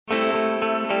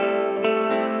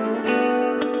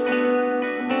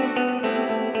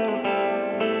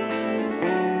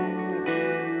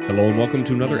Hello and welcome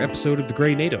to another episode of The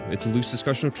Grey NATO. It's a loose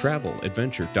discussion of travel,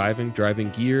 adventure, diving, driving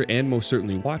gear, and most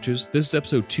certainly watches. This is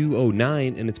episode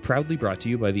 209, and it's proudly brought to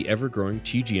you by the ever-growing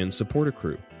TGN supporter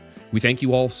crew. We thank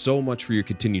you all so much for your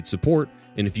continued support,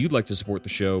 and if you'd like to support the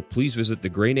show, please visit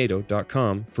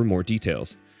thegreynato.com for more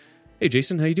details. Hey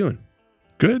Jason, how you doing?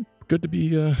 Good to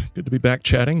be back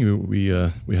chatting. We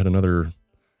had another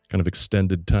kind of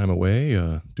extended time away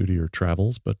due to your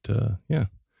travels, but yeah,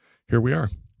 here we are.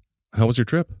 How was your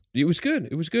trip? It was good.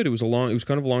 It was kind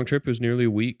of a long trip. It was nearly a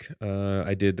week.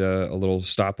 I did a little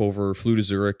stopover, flew to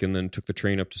Zurich, and then took the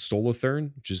train up to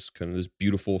Solothurn, which is kind of this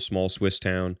beautiful small Swiss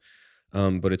town.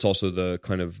 But it's also the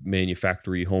kind of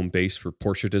manufactory home base for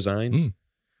Porsche design.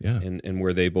 Yeah. And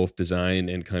where they both design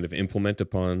and kind of implement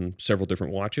upon several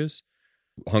different watches.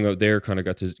 Hung out there, kind of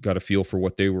got a feel for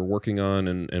what they were working on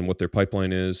and what their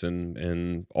pipeline is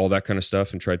and all that kind of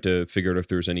stuff, and tried to figure out if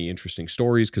there's any interesting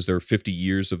stories, because there are 50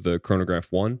 years of the Chronograph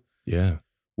 1. Yeah.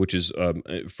 Which is,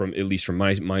 from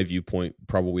my viewpoint,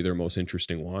 probably their most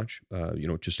interesting watch.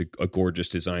 Just a gorgeous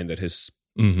design that has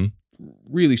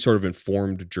really sort of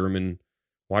informed German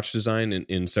watch design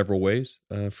in several ways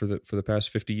for the past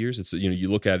 50 years. It's, you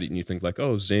look at it and you think like,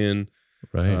 oh, Zinn,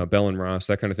 right, Bell and Ross,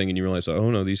 that kind of thing, and you realize, oh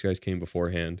no, these guys came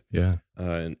beforehand. Yeah.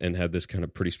 And had this kind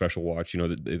of pretty special watch.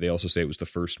 They also say it was the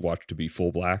first watch to be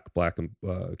full black and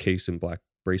case and black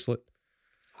bracelet.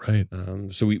 Right.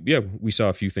 So we saw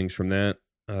a few things from that.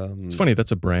 It's funny,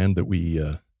 that's a brand that we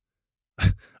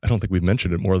I don't think we've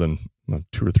mentioned it more than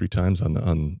 2 or 3 times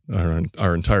on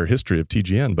our entire history of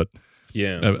TGN, but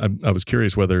yeah, I was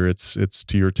curious whether it's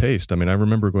to your taste. I mean, I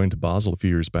remember going to Basel a few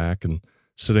years back and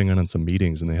sitting in on some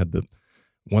meetings, and they had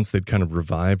once they'd kind of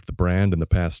revived the brand in the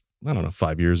past,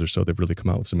 5 years or so, they've really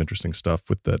come out with some interesting stuff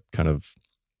with that kind of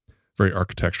very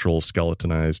architectural,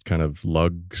 skeletonized kind of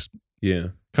lugs. Yeah.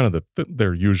 Kind of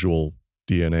their usual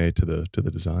DNA to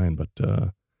the design.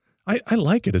 But I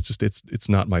like it. It's just, it's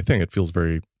not my thing. It feels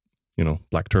very,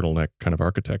 black turtleneck kind of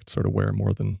architect sort of wear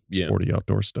more than sporty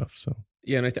outdoor stuff. So.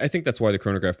 Yeah, and I think that's why the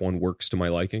Chronograph 1 works to my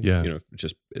liking. Yeah.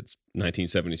 It's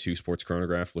 1972 sports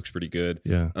chronograph, looks pretty good.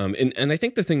 Yeah. And I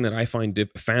think the thing that I found,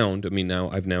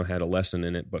 I've now had a lesson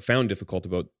in it, but found difficult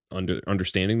about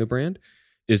understanding the brand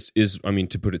is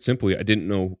to put it simply, I didn't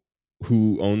know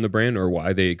who owned the brand or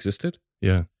why they existed.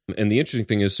 Yeah. And the interesting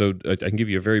thing is, so I can give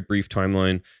you a very brief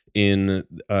timeline. In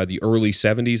the early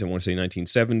 70s, I want to say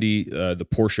 1970, the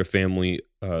Porsche family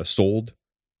sold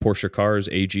Porsche cars,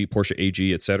 Porsche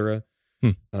AG, etc.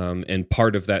 And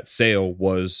part of that sale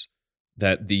was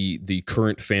that the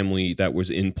current family that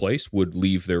was in place would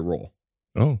leave their role.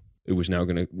 Oh, it was now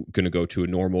going to go to a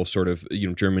normal sort of,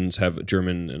 Germans have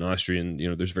German and Austrian,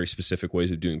 there's very specific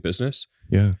ways of doing business.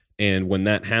 Yeah. And when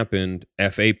that happened,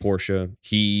 F.A. Porsche,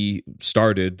 he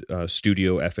started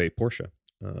Studio F.A. Porsche.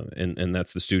 And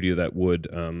that's the studio that would,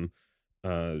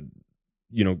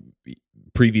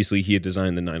 previously he had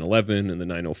designed the 911 and the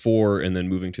 904, and then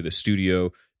moving to the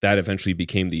studio, that eventually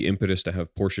became the impetus to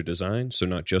have Porsche design. So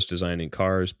not just designing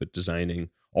cars, but designing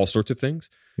all sorts of things.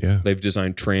 Yeah. They've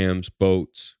designed trams,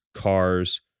 boats,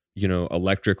 cars,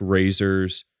 electric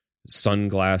razors,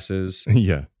 sunglasses.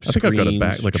 Yeah. I think I've got a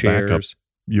backup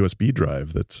USB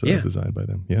drive that's designed by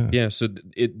them. Yeah. Yeah. So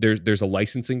there's a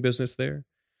licensing business there,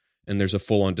 and there's a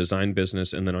full-on design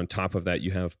business. And then on top of that,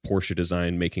 you have Porsche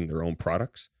Design making their own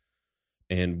products.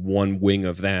 And one wing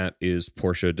of that is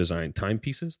Porsche Design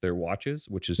timepieces, their watches,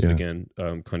 which is, again,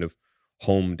 kind of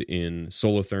homed in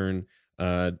Solothurn.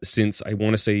 Since I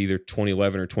want to say either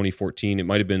 2011 or 2014, it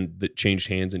might have been that changed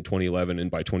hands in 2011, and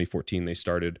by 2014 they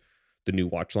started the new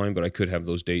watch line, but I could have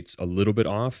those dates a little bit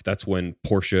off. That's when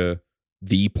Porsche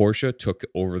took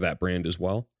over that brand as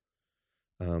well.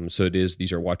 So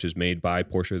these are watches made by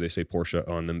Porsche. They say Porsche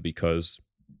on them because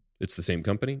it's the same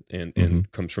company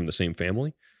and comes from the same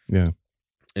family. Yeah.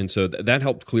 And so that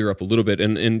helped clear up a little bit.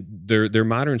 And their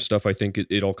modern stuff, I think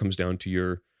it all comes down to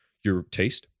your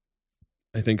taste.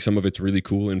 I think some of it's really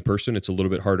cool in person. It's a little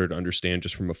bit harder to understand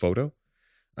just from a photo.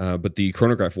 But the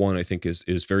Chronograph 1, I think,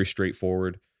 is very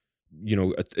straightforward.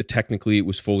 Technically, it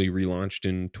was fully relaunched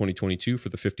in 2022 for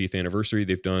the 50th anniversary.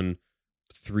 They've done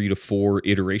 3 to 4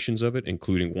 iterations of it,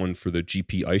 including one for the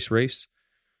GP Ice Race,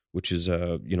 which is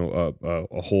a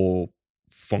whole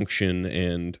function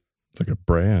and it's like a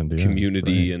brand,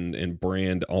 community and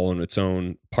brand all on its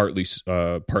own. Partly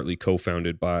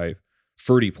co-founded by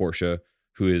Ferdy Porsche,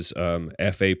 who is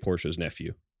F.A. Porsche's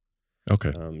nephew.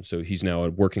 Okay. So he's now a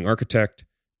working architect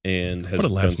and has what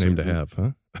a last name to have,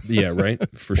 huh? Yeah, right.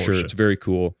 For sure, it's very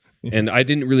cool. And I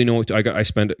didn't really know what I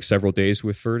spent several days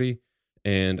with Ferdy,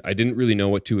 and I didn't really know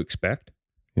what to expect.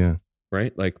 Yeah.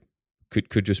 Right. Like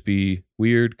could just be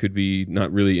weird, could be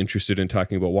not really interested in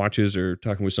talking about watches or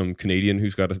talking with some Canadian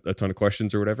who's got a ton of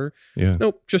questions or whatever. Yeah.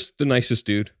 Nope, just the nicest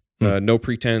dude. No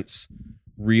pretense,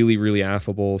 really, really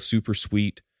affable, super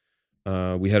sweet.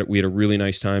 We had a really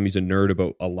nice time. He's a nerd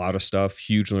about a lot of stuff,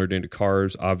 huge nerd into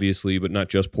cars, obviously, but not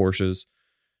just Porsches.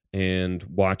 And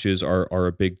watches are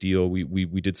a big deal.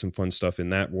 We did some fun stuff in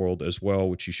that world as well,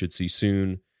 which you should see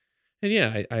soon. And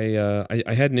yeah,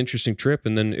 I had an interesting trip,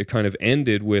 and then it kind of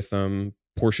ended with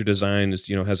Porsche Design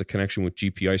has a connection with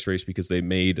GP Ice Race because they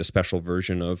made a special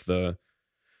version of the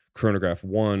Chronograph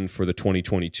 1 for the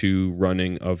 2022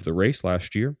 running of the race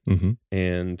last year. Mm-hmm.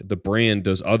 And the brand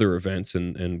does other events,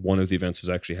 and one of the events was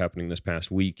actually happening this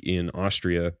past week in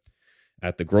Austria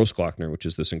at the Grossglockner, which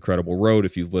is this incredible road.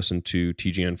 If you've listened to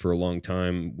TGN for a long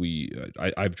time,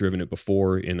 I've driven it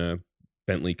before in a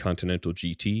Bentley Continental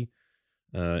GT.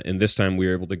 And this time we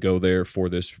were able to go there for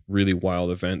this really wild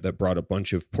event that brought a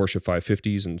bunch of Porsche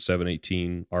 550s and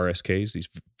 718 RSKs, these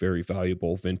very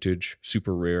valuable, vintage,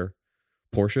 super rare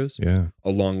Porsches,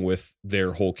 along with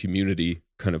their whole community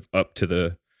kind of up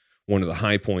to one of the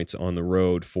high points on the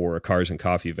road for a cars and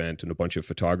coffee event and a bunch of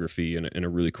photography and a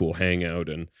really cool hangout.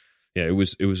 And yeah, it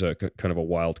was a kind of a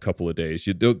wild couple of days.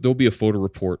 There'll be a photo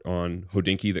report on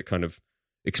Hodinkee that kind of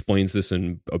explains this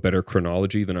in a better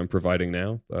chronology than I'm providing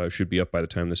now. Should be up by the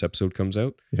time this episode comes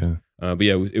out. Yeah. But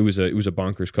yeah, it was a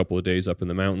bonkers couple of days up in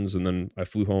the mountains, and then I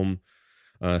flew home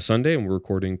Sunday, and we're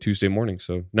recording Tuesday morning.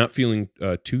 So not feeling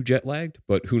too jet lagged,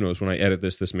 but who knows? When I edit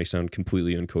this may sound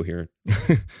completely incoherent.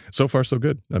 So far, so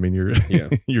good. I mean, you're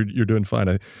you're doing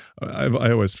fine. I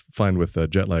always find with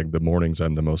jet lag, the mornings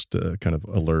I'm the most kind of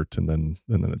alert, and then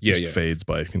it just fades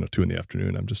by 2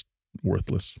 p.m. I'm just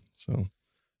worthless. So.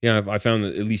 Yeah, I found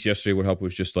that at least yesterday what helped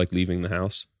was just like leaving the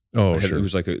house. Oh, sure. It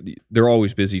was like they're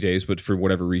always busy days, but for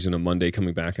whatever reason, a Monday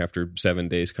coming back after 7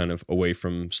 days kind of away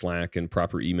from Slack and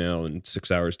proper email and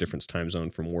 6 hours difference time zone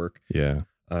from work. Yeah.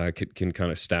 Can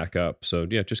kind of stack up. So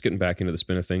yeah, just getting back into the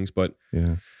spin of things. But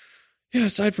yeah,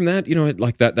 aside from that,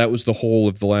 like that was the whole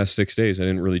of the last 6 days. I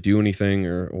didn't really do anything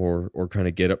or kind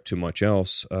of get up to much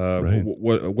else. Right.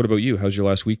 What about you? How's your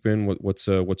last week been?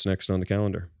 What's next on the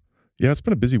calendar? Yeah, it's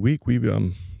been a busy week.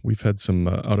 We've had some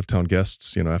out of town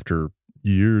guests. After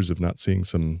years of not seeing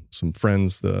some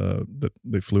friends that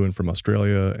they flew in from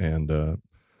Australia, and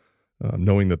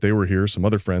knowing that they were here, some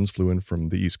other friends flew in from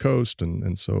the East Coast,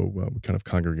 and so we kind of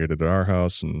congregated at our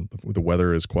house. And the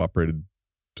weather has cooperated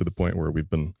to the point where we've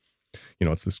been,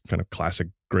 it's this kind of classic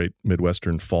great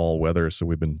Midwestern fall weather. So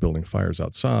we've been building fires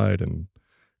outside and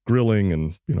grilling,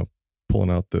 and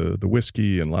pulling out the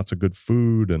whiskey and lots of good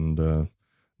food, and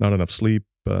not enough sleep,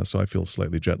 so I feel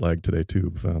slightly jet lagged today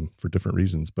too, for different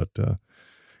reasons. But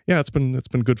yeah, it's been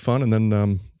good fun. And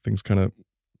then things kind of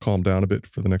calmed down a bit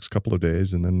for the next couple of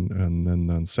days, and then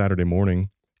on Saturday morning,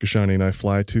 Gashani and I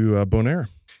fly to Bonaire.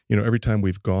 Every time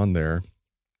we've gone there,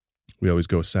 we always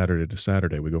go Saturday to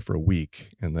Saturday. We go for a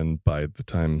week, and then by the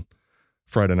time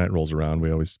Friday night rolls around, we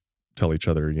always tell each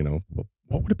other, well,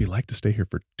 what would it be like to stay here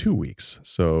for 2 weeks?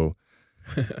 So.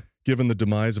 Given the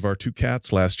demise of our 2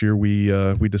 cats last year, we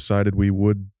decided we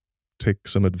would take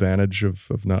some advantage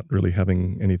of not really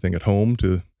having anything at home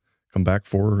to come back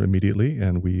for immediately,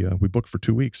 and we booked for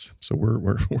 2 weeks. So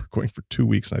we're going for 2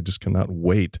 weeks, and I just cannot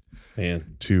wait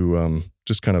to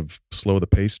just kind of slow the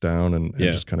pace down and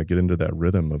just kind of get into that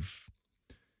rhythm of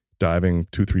diving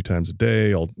 2-3 times a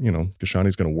day.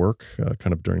 Gashani's going to work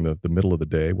kind of during the middle of the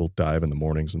day. We'll dive in the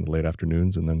mornings and the late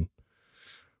afternoons, and then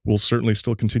we'll certainly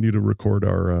still continue to record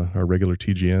our regular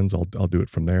TGNs. I'll do it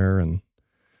from there, and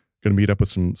going to meet up with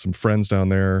some friends down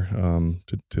there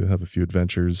to have a few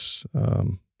adventures.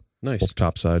 Nice, both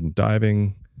topside and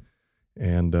diving,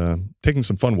 and taking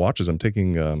some fun watches. I'm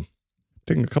taking a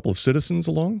couple of Citizens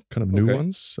along, kind of new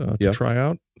ones to try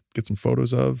out, get some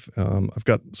photos of. I've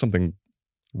got something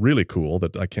really cool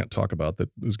that I can't talk about that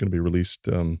is going to be released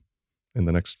in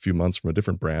the next few months from a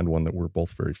different brand, one that we're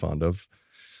both very fond of.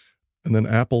 And then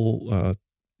Apple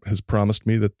has promised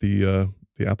me that the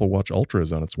Apple Watch Ultra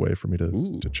is on its way for me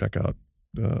to check out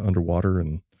underwater,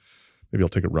 and maybe I'll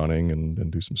take it running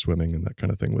and do some swimming and that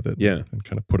kind of thing with it. Yeah. And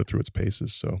kind of put it through its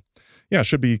paces. So yeah, it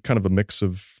should be kind of a mix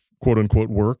of quote unquote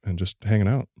work and just hanging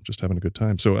out, just having a good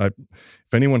time. So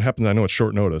if anyone happens, I know it's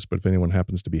short notice, but if anyone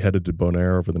happens to be headed to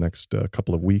Bonaire over the next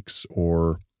couple of weeks,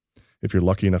 or if you're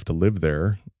lucky enough to live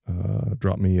there,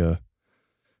 drop me a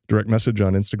direct message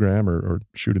on Instagram or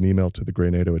shoot an email to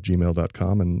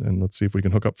thegreynato@gmail.com, and let's see if we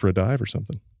can hook up for a dive or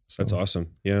something. So, that's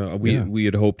awesome. Yeah, we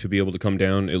had hoped to be able to come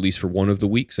down at least for one of the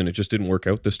weeks, and it just didn't work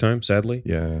out this time, sadly.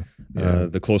 Yeah.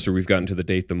 The closer we've gotten to the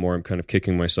date, the more I'm kind of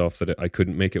kicking myself that I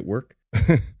couldn't make it work.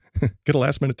 Get a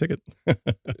last minute ticket.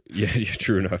 Yeah,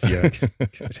 true enough. Yeah,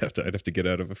 I'd have to get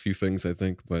out of a few things, I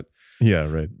think. But yeah,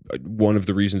 right. One of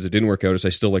the reasons it didn't work out is I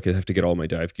still have to get all my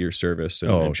dive gear serviced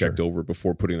and checked over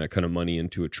before putting that kind of money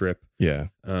into a trip. Yeah.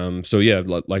 So yeah,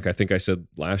 like I think I said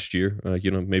last year,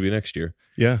 maybe next year.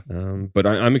 Yeah. But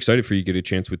I'm excited for you to get a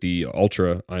chance with the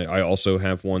Ultra. I also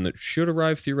have one that should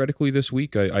arrive theoretically this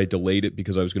week. I delayed it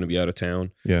because I was going to be out of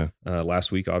town. Yeah.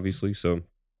 Last week, obviously. So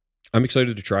I'm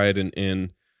excited to try it and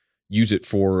use it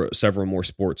for several more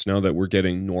sports. Now that we're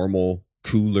getting normal,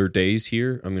 cooler days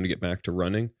here, I'm going to get back to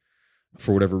running.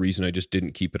 For whatever reason, I just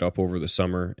didn't keep it up over the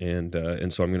summer, and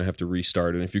so I'm going to have to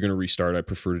restart. And if you're going to restart, I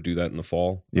prefer to do that in the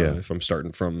fall. Yeah. If I'm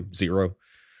starting from zero.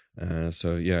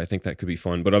 So yeah, I think that could be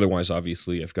fun. But otherwise,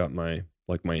 obviously, I've got my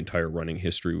entire running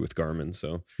history with Garmin,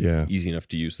 so yeah, easy enough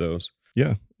to use those.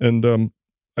 Yeah, and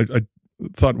I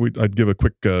thought I'd give a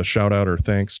quick shout out or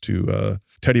thanks to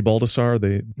Teddy Baldessar.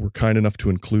 They were kind enough to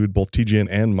include both TGN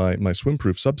and my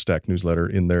Swimproof Substack newsletter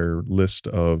in their list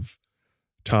of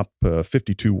top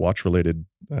 52 watch related.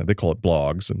 They call it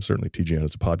blogs, and certainly TGN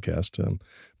is a podcast.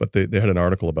 But they had an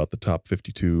article about the top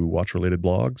 52 watch related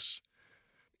blogs,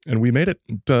 and we made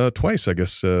it twice, I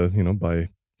guess. By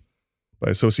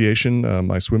association,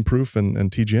 my Swimproof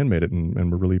and TGN made it,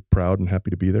 and we're really proud and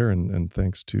happy to be there. And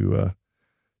thanks to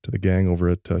the gang over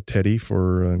at Teddy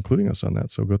for including us on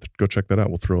that. So go check that out.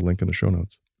 We'll throw a link in the show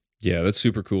notes. Yeah, that's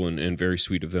super cool and very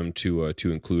sweet of them to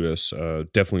include us.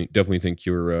 Definitely think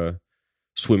your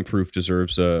Swimproof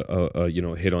deserves a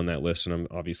hit on that list, and I'm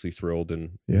obviously thrilled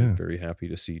and very happy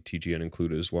to see TGN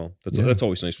included as well. That's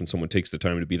always nice when someone takes the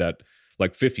time to be that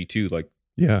 52.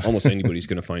 Almost anybody's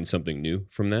going to find something new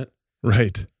from that.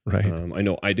 Right. I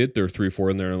know I did. There are 3 or 4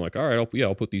 in there, and I'm like, all right,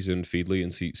 I'll put these in Feedly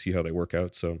and see how they work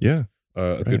out. So yeah.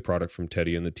 A good product from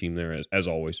Teddy and the team there, as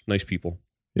always. Nice people.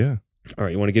 Yeah. All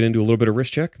right, you want to get into a little bit of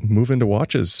wrist check? Move into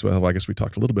watches. Well, I guess we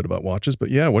talked a little bit about watches, but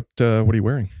yeah, what are you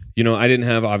wearing? I don't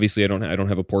have a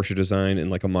Porsche design,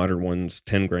 and a modern one's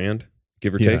 $10,000,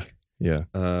 give or take. Yeah.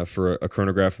 For a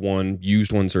chronograph one,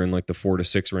 used ones are in the 4 to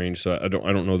 6 range. So I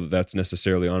don't know that that's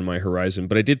necessarily on my horizon,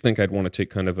 but I did think I'd want to take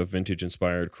kind of a vintage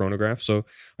inspired chronograph. So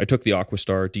I took the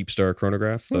Aquastar Deep Star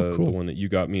chronograph, the one that you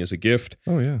got me as a gift.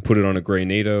 Oh yeah. Put it on a gray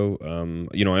NATO.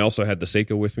 I also had the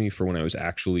Seiko with me for when I was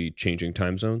actually changing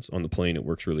time zones on the plane. It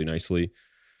works really nicely.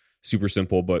 Super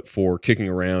simple, but for kicking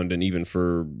around and even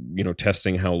for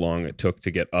testing how long it took to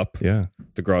get up the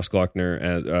Grossglockner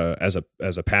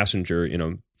as a passenger in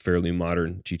a fairly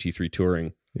modern GT3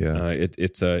 touring,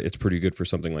 it's pretty good for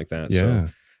something like that. Yeah.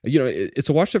 So it's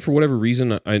a watch that for whatever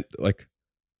reason I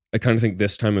kind of think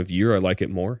this time of year I like it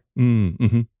more.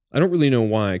 Mm-hmm. I don't really know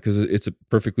why, because it's a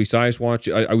perfectly sized watch.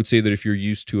 I would say that if you're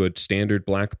used to a standard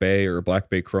Black Bay or a Black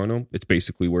Bay chrono, it's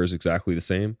basically wears exactly the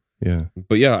same. Yeah.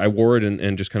 But yeah, I wore it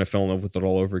and just kind of fell in love with it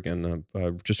all over again.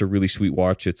 Just a really sweet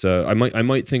watch. It's I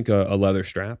might think a leather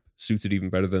strap suits it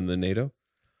even better than the NATO.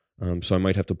 So I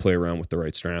might have to play around with the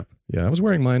right strap. Yeah, I was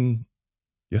wearing mine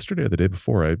yesterday or the day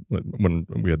before. When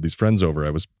we had these friends over,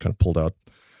 I was kind of pulled out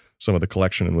some of the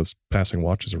collection and was passing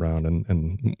watches around.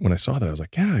 And when I saw that, I was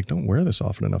like, yeah, I don't wear this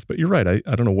often enough. But you're right.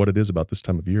 I don't know what it is about this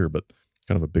time of year, but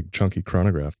kind of a big chunky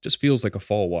chronograph. Just feels like a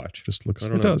fall watch. Just looks.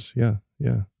 It does. Yeah.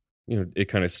 Yeah. It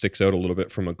kind of sticks out a little bit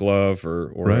from a glove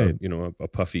or right. a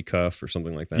puffy cuff or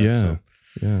something like that.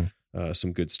 Yeah. So,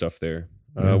 some good stuff there.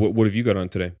 What have you got on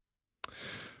today?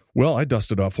 Well, I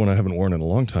dusted off one I haven't worn in a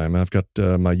long time. I've got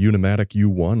my Unimatic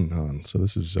U1 on. So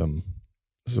this is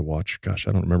a watch. Gosh,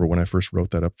 I don't remember when I first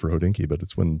wrote that up for Hodinkee, but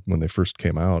it's when they first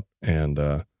came out,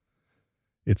 and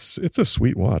it's a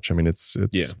sweet watch. I mean, it's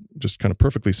just kind of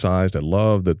perfectly sized. I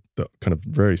love the kind of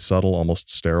very subtle, almost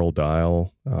sterile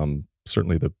dial.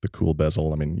 Certainly the cool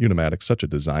bezel. I mean, Unimatic's such a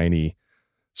designy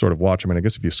sort of watch. I mean, I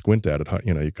guess if you squint at it,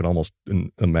 you could almost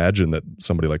imagine that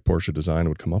somebody like Porsche Design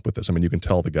would come up with this. I mean, you can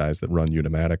tell the guys that run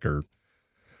Unimatic are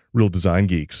real design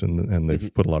geeks, and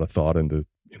they've put a lot of thought into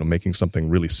making something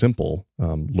really simple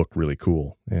look really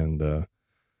cool. And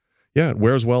it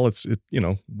wears well. It's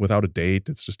without a date.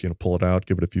 It's just pull it out,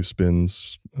 give it a few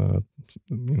spins,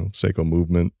 Seiko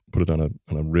movement, put it on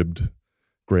a ribbed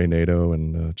gray NATO,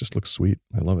 and just looks sweet.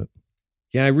 I love it.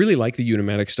 Yeah, I really like the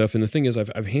Unimatic stuff, and the thing is,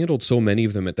 I've handled so many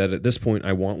of them that at this point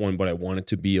I want one, but I want it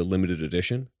to be a limited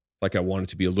edition. Like I want it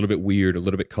to be a little bit weird, a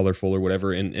little bit colorful, or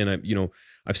whatever. And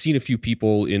I've seen a few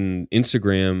people in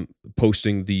Instagram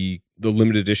posting the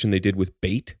limited edition they did with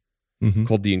Bait,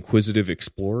 called the Inquisitive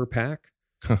Explorer Pack.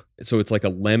 Huh. So it's like a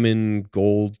lemon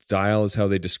gold dial is how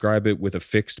they describe it, with a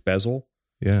fixed bezel.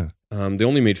 Yeah. They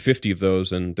only made 50 of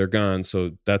those and they're gone,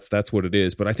 so that's what it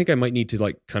is. But I think I might need to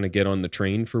like kind of get on the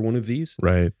train for one of these,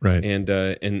 Right.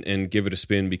 and give it a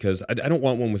spin, because I don't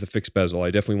want one with a fixed bezel.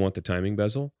 I definitely want the timing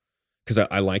bezel because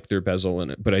I like their bezel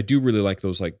in it. But I do really like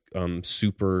those like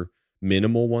super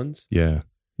minimal ones. Yeah.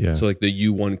 So like the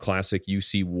U1 Classic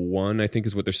UC1, I think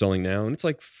is what they're selling now, and it's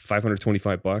like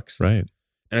 $525. Right.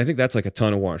 And I think that's like a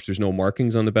ton of watch. There's no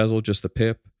markings on the bezel, just the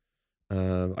pip.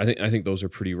 I think those are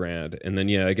pretty rad. And then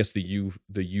I guess the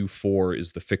U4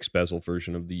 is the fixed bezel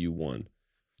version of the U1.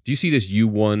 Do you see this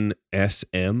U1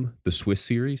 SM, the Swiss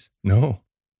series? No.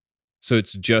 So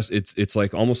it's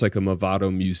like almost like a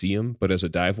Movado museum, but as a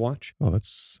dive watch. Oh,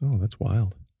 that's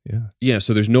wild. Yeah. Yeah.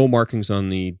 So there's no markings on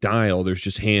the dial. There's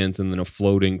just hands and then a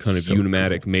floating kind of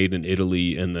unimatic made in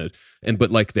Italy,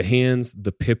 but like the hands,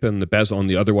 the pip, and the bezel on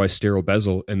the otherwise sterile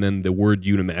bezel, and then the word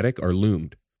unimatic are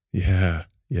loomed. Yeah.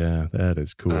 Yeah, that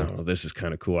is cool. I don't know. This is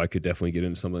kind of cool. I could definitely get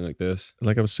into something like this.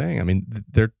 Like I was saying, I mean,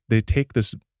 they take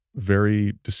this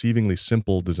very deceivingly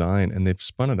simple design and they've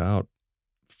spun it out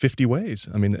 50 ways.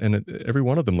 I mean, and every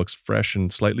one of them looks fresh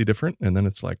and slightly different, and then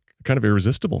it's like kind of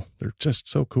irresistible. They're just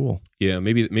so cool. Yeah,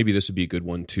 maybe this would be a good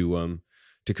one to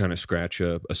kind of scratch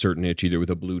a certain itch, either with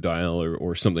a blue dial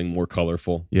or something more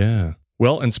colorful. Yeah.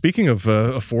 Well, and speaking of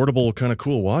affordable kind of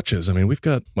cool watches, I mean, we've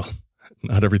got, well,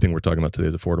 not everything we're talking about today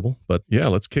is affordable, but yeah,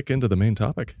 let's kick into the main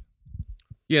topic.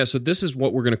 Yeah, so this is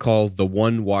what we're going to call the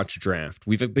one watch draft.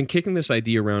 We've been kicking this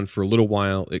idea around for a little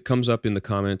while. It comes up in the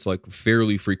comments like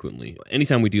fairly frequently.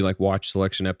 Anytime we do like watch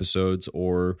selection episodes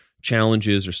or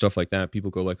challenges or stuff like that, people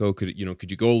go like, "Oh, could you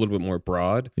go a little bit more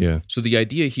broad?" Yeah. So the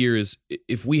idea here is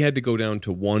if we had to go down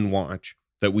to one watch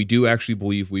that we do actually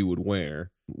believe we would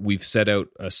wear, we've set out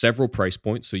several price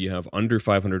points. So you have under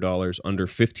 $500, under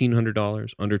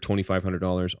 $1,500, under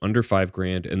 $2,500, under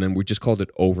 $5,000, and then we just called it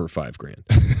over $5,000.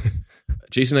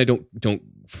 Jason and I don't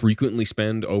frequently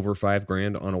spend over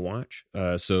 $5,000 on a watch.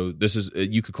 So this is,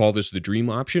 you could call this the dream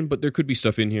option, but there could be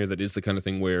stuff in here that is the kind of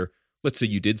thing where, let's say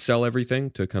you did sell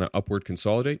everything to kind of upward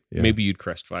consolidate. Yeah. Maybe you'd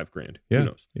crest $5,000. Yeah. Who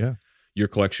knows? Yeah. Your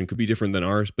collection could be different than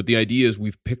ours, but the idea is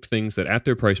we've picked things that at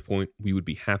their price point, we would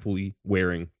be happily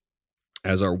wearing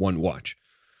as our one watch.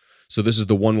 So this is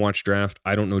the one watch draft.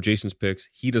 I don't know Jason's picks.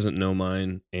 He doesn't know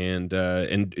mine. And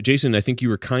Jason, I think you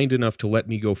were kind enough to let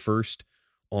me go first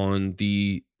on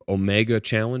the Omega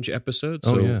Challenge episode.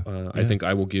 So I think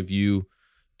I will give you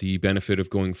the benefit of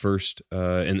going first.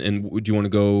 And would you want to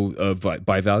go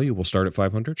by value? We'll start at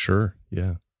 500. Sure.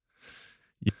 Yeah.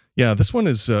 Yeah, this one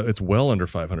is it's well under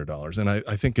 $500, and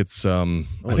I think it's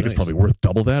it's probably worth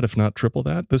double that, if not triple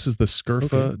that. This is the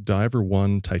Scurfa Diver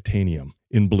 1 Titanium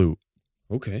in blue.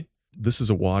 Okay. This is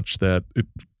a watch that it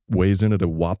weighs in at a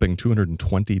whopping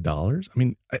 $220. I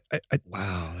mean,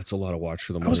 wow, that's a lot of watch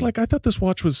for the money. I was like, I thought this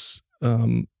watch was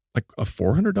like a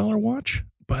 $400 watch,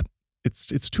 but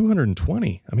it's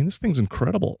 $220. I mean, this thing's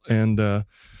incredible, and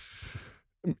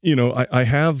I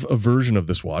have a version of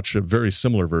this watch, a very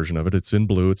similar version of it. It's in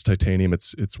blue. It's titanium.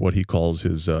 It's what he calls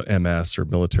his MS or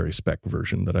military spec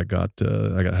version that I got.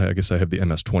 I guess I have the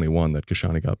MS-21 that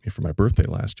Kashani got me for my birthday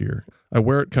last year. I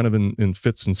wear it kind of in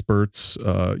fits and spurts.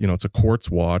 It's a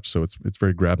quartz watch, so it's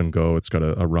very grab and go. It's got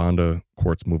a Ronda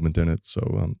quartz movement in it,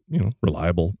 so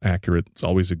reliable, accurate. It's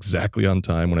always exactly on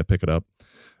time when I pick it up.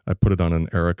 I put it on an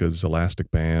Erica's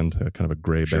elastic band, kind of a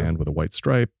gray band with a white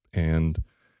stripe, and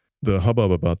the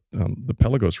hubbub about the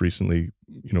Pelagos recently,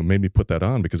 made me put that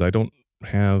on because I don't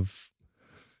have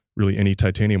really any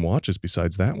titanium watches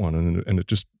besides that one, and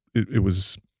it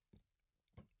was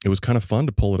kind of fun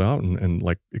to pull it out and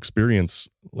like experience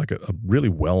like a really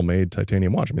well made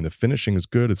titanium watch. I mean, the finishing is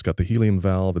good. It's got the helium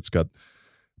valve. It's got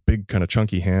big kind of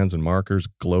chunky hands and markers.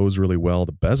 Glows really well.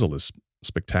 The bezel is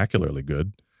spectacularly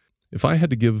good. If I had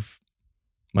to give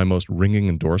my most ringing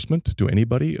endorsement to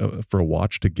anybody for a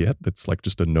watch to get that's like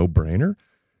just a no-brainer,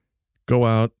 go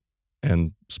out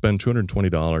and spend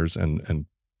 $220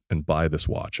 and buy this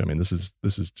watch. I mean, this is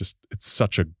just, it's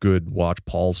such a good watch.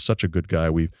 Paul's such a good guy.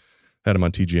 We had him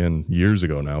on TGN years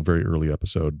ago now, very early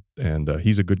episode, and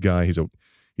he's a good guy. He's a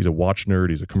watch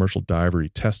nerd. He's a commercial diver. He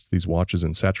tests these watches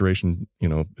in saturation,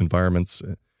 environments.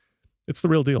 It's the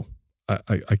real deal.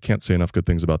 I can't say enough good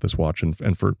things about this watch,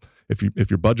 and for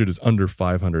if your budget is under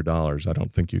 $500, I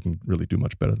don't think you can really do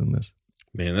much better than this.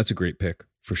 Man, that's a great pick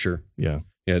for sure. Yeah,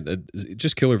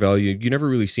 just killer value. You never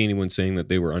really see anyone saying that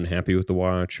they were unhappy with the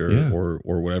watch or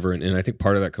whatever, and I think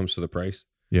part of that comes to the price.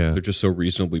 Yeah, they're just so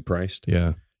reasonably priced.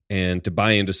 Yeah, and to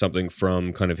buy into something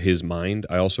from kind of his mind,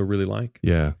 I also really like.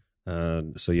 Yeah.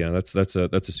 So yeah, that's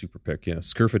a super pick. Yeah,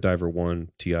 Scurfa Diver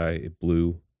 1 TI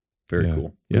blue, very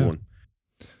cool. Good one.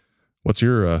 What's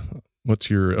your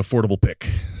affordable pick?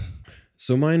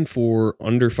 So mine for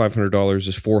under $500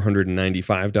 is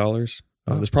 $495.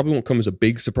 This probably won't come as a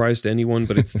big surprise to anyone,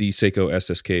 but it's the Seiko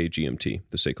SSK GMT,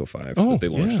 the Seiko 5 that they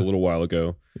launched a little while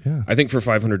ago. Yeah. I think for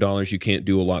 $500, you can't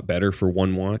do a lot better for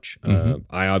one watch.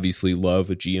 I obviously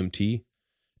love a GMT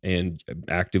and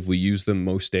actively use them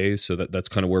most days, so that's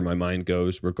kind of where my mind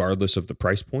goes, regardless of the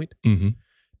price point.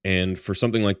 And for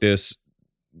something like this,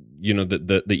 you know,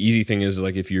 the easy thing is,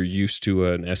 like, if you're used to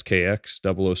an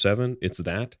SKX 007, it's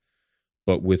that.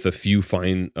 But with a few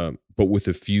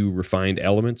refined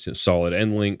elements, you know, solid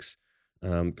end links,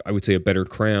 I would say a better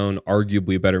crown,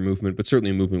 arguably a better movement, but certainly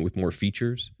a movement with more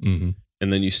features. And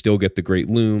then you still get the great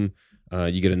lume.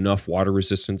 You get enough water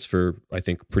resistance for, I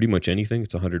think, pretty much anything.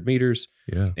 It's 100 meters.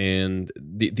 Yeah. And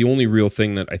the only real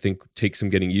thing that I think takes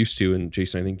some getting used to, and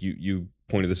Jason, I think you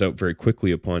pointed this out very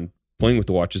quickly upon playing with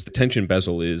the watch, is the tension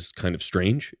bezel is kind of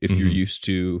strange if you're used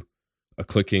to a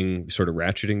clicking sort of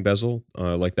ratcheting bezel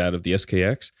like that of the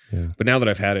SKX. Yeah. But now that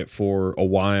I've had it for a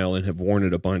while and have worn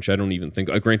it a bunch, I don't even think,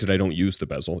 granted, I don't use the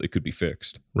bezel. It could be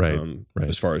fixed. Right.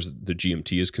 As far as the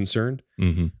GMT is concerned.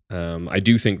 I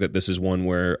do think that this is one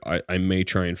where I may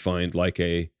try and find like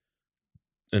an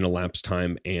elapsed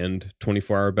time and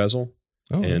 24-hour bezel.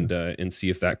 And see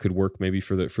if that could work maybe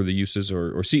for the uses,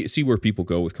 or see where people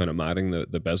go with kind of modding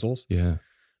the bezels. Yeah.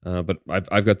 But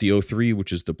I've got the 03,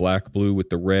 which is the black blue with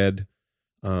the red.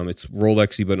 It's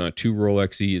Rolexy, but not too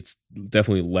Rolexy. It's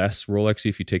definitely less Rolexy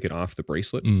if you take it off the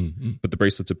bracelet. But the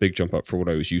bracelet's a big jump up for what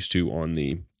I was used to on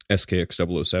the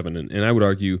SKX 007. And I would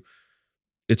argue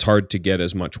it's hard to get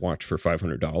as much watch for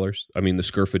 $500. I mean, the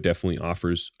Scurfa definitely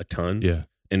offers a ton. Yeah.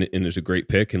 And is a great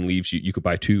pick, and leaves you could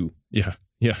buy two. Yeah.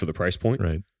 For the price point.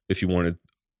 Right. If you wanted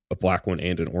a black one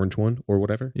and an orange one or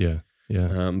whatever. Yeah.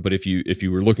 Yeah. But if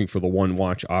you were looking for the one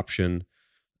watch option,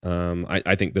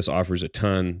 I think this offers a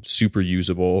ton. Super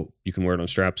usable. You can wear it on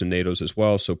straps and NATOs as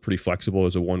well. So pretty flexible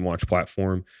as a one watch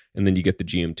platform. And then you get the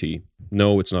GMT.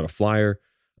 No, it's not a flyer,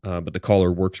 but the collar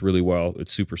works really well.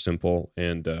 It's super simple.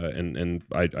 And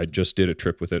I just did a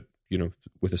trip with it, you know,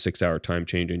 with a 6-hour time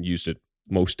change, and used it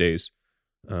most days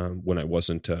when I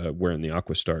wasn't wearing the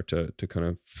Aquastar to kind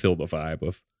of fill the vibe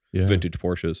of vintage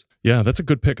Porsches. Yeah, that's a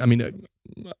good pick. I mean,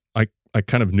 I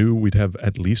kind of knew we'd have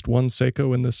at least one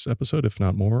Seiko in this episode, if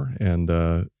not more. And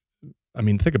I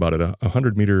mean, think about it: a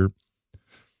 100-meter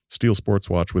steel sports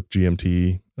watch with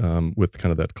GMT, with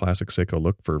kind of that classic Seiko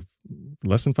look for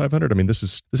less than 500. I mean, this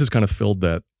is kind of filled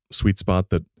that sweet spot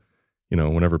that, you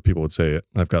know, whenever people would say,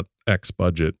 "I've got X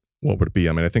budget," what would it be?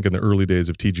 I mean, I think in the early days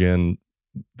of TGN,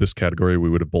 this category, we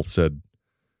would have both said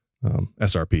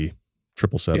SRP,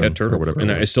 777, Turtle, or whatever. And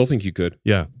I still think you could.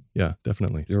 Yeah,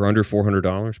 definitely. They're under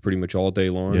 $400 pretty much all day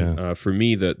long. Yeah. For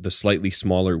me, the slightly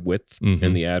smaller width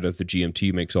and the add of the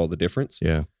GMT makes all the difference.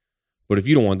 Yeah. But if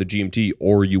you don't want the GMT,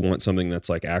 or you want something that's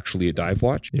like actually a dive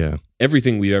watch,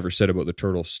 everything we've ever said about the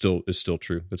Turtle is still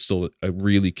true. It's still a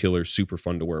really killer, super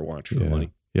fun to wear watch for the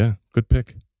money. Yeah, good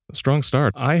pick. A strong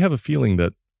start. I have a feeling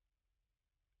that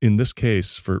in this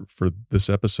case, for this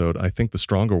episode, I think the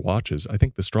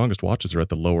strongest watches are at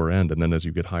the lower end. And then as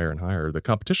you get higher and higher, the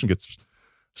competition gets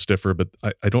stiffer, but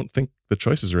I don't think the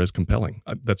choices are as compelling.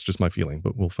 That's just my feeling,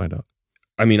 but we'll find out.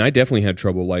 I mean, I definitely had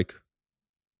trouble like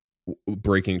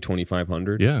breaking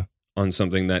 2,500 on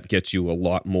something that gets you a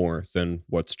lot more than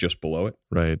what's just below it.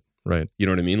 Right. You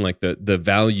know what I mean? Like the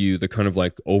value, the kind of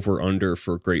like over under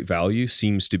for great value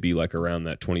seems to be like around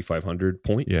that 2,500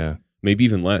 point. Yeah. Maybe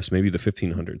even less, maybe the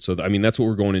 1,500. So, I mean, that's what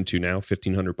we're going into now,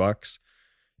 $1,500.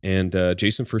 And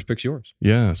Jason, first pick's yours.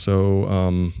 Yeah, so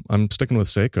I'm sticking with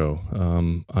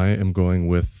Seiko. I am going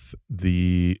with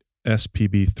the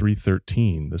SPB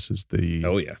 313. This is the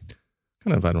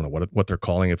kind of, I don't know what they're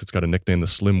calling, if it's got a nickname, the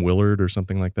Slim Willard or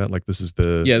something like that. Like this is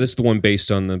the this is the one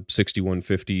based on the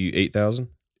 6150 8000.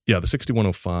 Yeah, the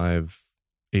 6105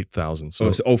 8000.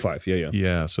 So 05,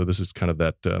 yeah. So this is kind of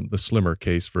that the slimmer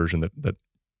case version that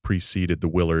preceded the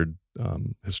Willard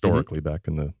historically back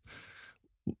in the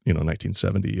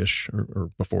 1970-ish or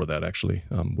before that actually,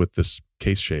 with this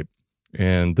case shape.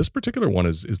 And this particular one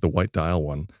is the white dial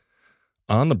one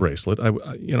on the bracelet.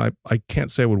 I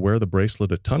can't say I would wear the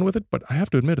bracelet a ton with it, but I have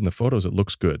to admit in the photos it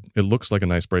looks good. It looks like a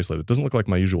nice bracelet. It doesn't look like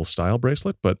my usual style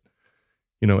bracelet, but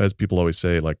as people always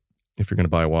say, like, if you're going to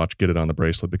buy a watch, get it on the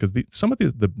bracelet, because some of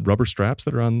the rubber straps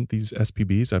that are on these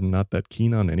SPBs I'm not that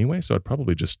keen on anyway. So I'd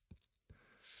probably just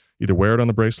either wear it on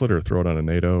the bracelet or throw it on a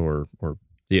NATO or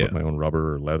put my own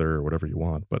rubber or leather or whatever you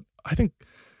want. But I think,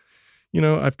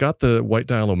 I've got the white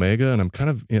dial Omega, and I'm kind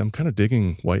of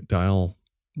digging white dial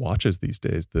watches these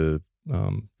days. The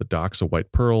Doxa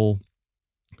White Pearl,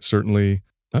 certainly.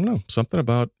 I don't know, something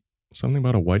about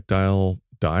a white dial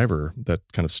diver, that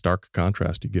kind of stark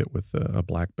contrast you get with a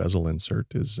black bezel insert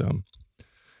is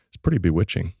it's pretty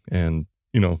bewitching. And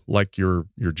like your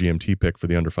GMT pick for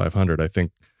the under 500, I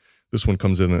think this one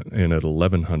comes in at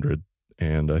 1100,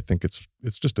 and I think it's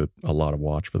just a lot of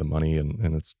watch for the money,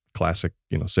 and it's classic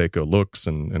Seiko looks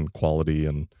and quality.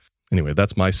 And anyway,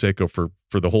 that's my Seiko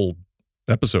for the whole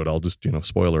episode. I'll just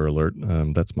spoiler alert.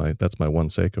 That's my one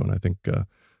Seiko, and I think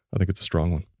it's a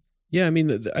strong one. Yeah, I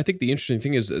mean, I think the interesting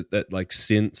thing is that like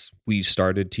since we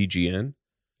started TGN,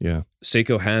 yeah,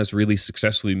 Seiko has really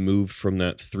successfully moved from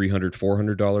that $300,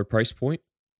 $400 price point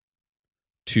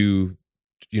to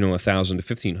 $1,000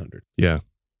 to $1,500. Yeah,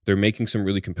 they're making some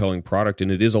really compelling product, and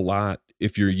it is a lot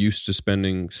if you're used to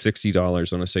spending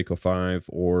 $60 on a Seiko 5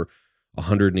 or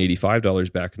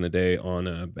 $185 back in the day on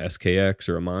a SKX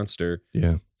or a Monster.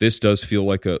 Yeah, this does feel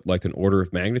like an order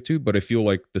of magnitude, but I feel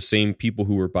like the same people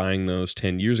who were buying those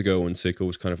 10 years ago when Seiko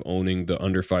was kind of owning the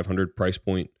under 500 price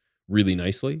point really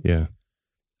nicely, yeah,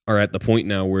 are at the point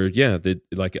now where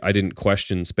I didn't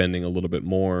question spending a little bit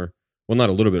more. Well, not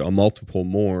a little bit, a multiple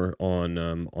more on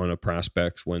a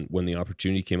Prospex when the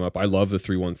opportunity came up. I love the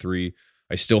 313.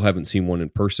 I still haven't seen one in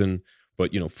person,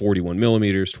 but 41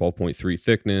 millimeters, 12.3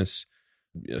 thickness,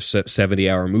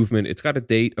 70-hour movement. It's got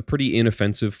a pretty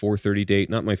inoffensive 430 date.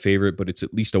 Not my favorite, but it's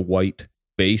at least a white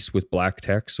base with black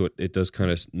text, so it does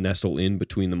kind of nestle in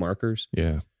between the markers.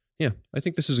 Yeah. Yeah, I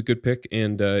think this is a good pick,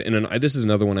 and this is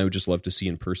another one I would just love to see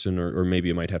in person, or maybe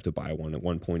I might have to buy one at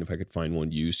one point if I could find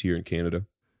one used here in Canada.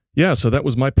 Yeah, so that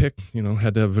was my pick.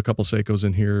 Had to have a couple Seikos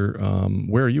in here.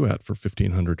 Where are you at for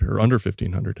 1,500 or under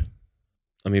 1,500?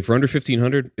 I mean, for under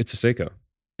 1,500, it's a Seiko,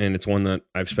 and it's one that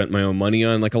I've spent my own money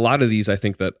on. Like a lot of these, I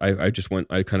think that I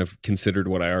kind of considered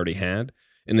what I already had,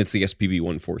 and it's the SPB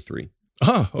 143.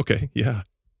 Ah, okay, yeah.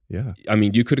 I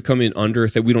mean, you could have come in under.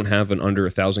 We don't have an under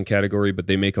 1,000 category, but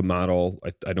they make a model.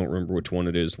 I don't remember which one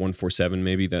it is. 147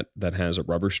 maybe that has a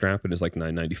rubber strap and is like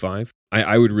 $995.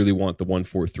 I would really want the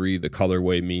 143. The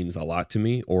colorway means a lot to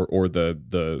me, or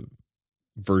the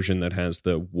version that has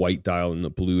the white dial and the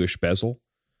bluish bezel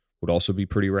would also be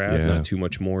pretty rad. Yeah. Not too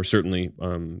much more. Certainly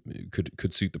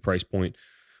could suit the price point.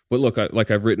 But look,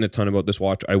 I've written a ton about this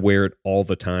watch. I wear it all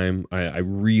the time. I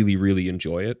really, really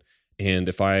enjoy it. And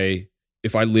if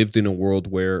I lived in a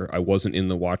world where I wasn't in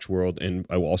the watch world and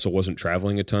I also wasn't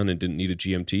traveling a ton and didn't need a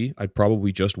GMT, I'd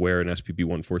probably just wear an SPB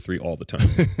 143 all the time.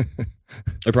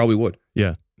 I probably would.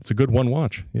 Yeah, it's a good one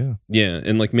watch. Yeah. Yeah,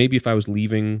 and like maybe if I was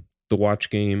leaving the watch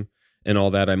game and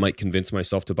all that, I might convince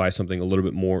myself to buy something a little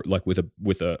bit more like with a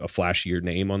flashier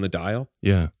name on the dial.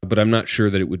 Yeah. But I'm not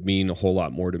sure that it would mean a whole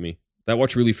lot more to me. That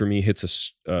watch really for me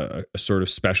hits a sort of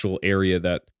special area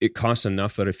that it costs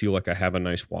enough that I feel like I have a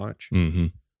nice watch. Mm-hmm.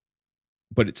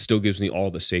 But it still gives me all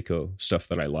the Seiko stuff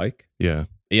that I like. Yeah.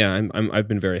 Yeah, I've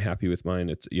been very happy with mine.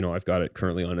 It's I've got it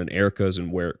currently on an Erica's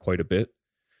and wear it quite a bit.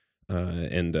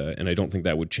 And I don't think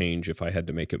that would change if I had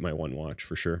to make it my one watch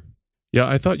for sure. Yeah,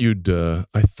 I thought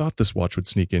I thought this watch would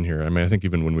sneak in here. I mean, I think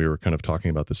even when we were kind of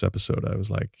talking about this episode, I was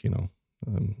like,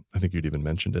 I think you'd even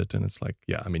mentioned it, and it's like,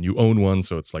 yeah, I mean, you own one,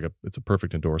 so it's like it's a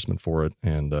perfect endorsement for it,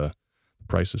 and the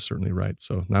price is certainly right.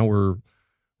 So now we're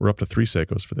up to 3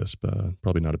 Seikos for this, but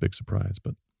probably not a big surprise,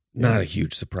 but yeah. Not a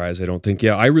huge surprise, I don't think.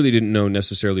 Yeah, I really didn't know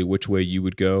necessarily which way you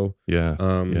would go. Yeah,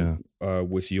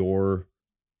 with your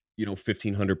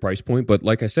 1,500 price point, but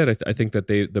like I said, I think that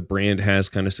the brand has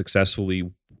kind of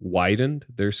successfully widened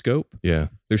their scope. Yeah,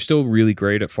 they're still really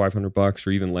great at $500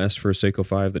 or even less for a Seiko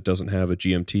 5 that doesn't have a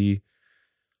GMT.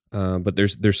 But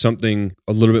there's something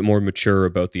a little bit more mature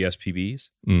about the SPBs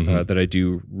that I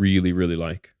do really, really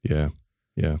like. Yeah.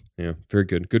 Very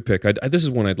good. Good pick. This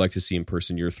is one I'd like to see in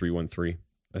person. Your 313.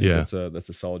 I think that's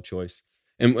a solid choice.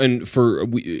 And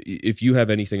if you have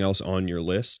anything else on your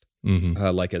list,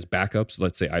 like as backups,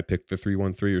 let's say I picked the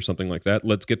 313 or something like that.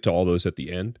 Let's get to all those at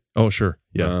the end. Oh, sure.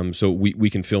 Yeah. So we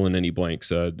can fill in any blanks.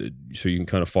 So you can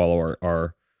kind of follow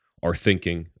our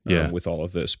thinking with all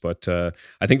of this. But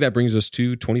I think that brings us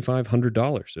to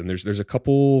 $2,500. And there's a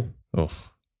couple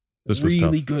this was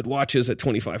really tough. Good watches at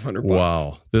 $2,500.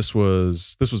 Wow. This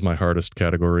was my hardest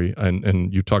category.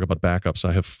 And you talk about backups.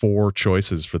 I have 4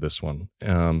 choices for this one.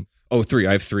 3.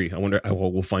 I have 3. I wonder,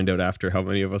 we'll find out after how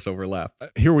many of us overlap.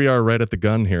 Here we are right at the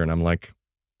gun here. And I'm like,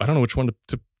 I don't know which one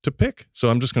to pick. So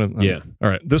I'm just going to... All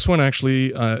right. This one,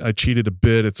 actually, I cheated a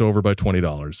bit. It's over by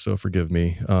 $20. So forgive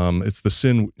me. It's the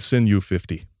Sin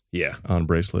U50. Yeah. On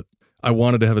bracelet. I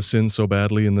wanted to have a Sin so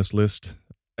badly in this list.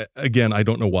 Again, I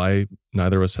don't know why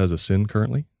neither of us has a Sin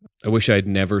currently. I wish I'd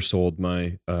never sold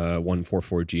my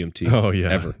 144 GMT. Oh, yeah.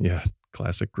 Ever. Yeah.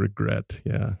 Classic regret.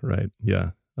 Yeah. Right.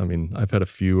 Yeah. I mean, I've had a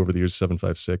few over the years,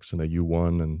 756 and a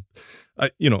U1. And,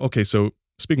 okay, so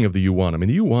speaking of the U1, I mean,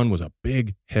 the U1 was a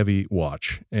big, heavy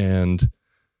watch, and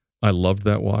I loved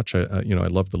that watch. I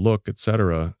loved the look,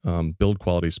 etc. Build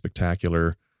quality,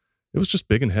 spectacular. It was just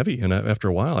big and heavy, and after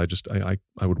a while, I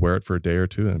would wear it for a day or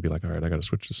two, and I'd be like, all right, I got to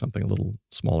switch to something a little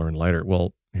smaller and lighter.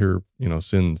 Well, here,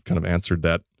 Sin kind of answered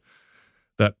that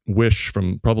wish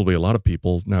from probably a lot of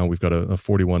people. Now we've got a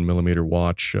 41 millimeter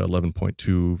watch,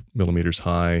 11.2 millimeters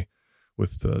high,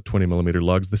 with 20 millimeter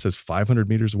lugs. This has 500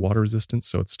 meters of water resistance,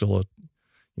 so it's still a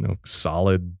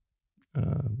solid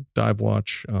dive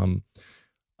watch.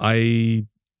 I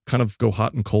kind of go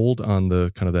hot and cold on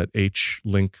the kind of that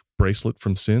H-Link bracelet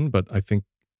from Sin, but I think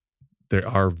they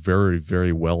are very,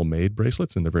 very well made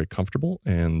bracelets, and they're very comfortable.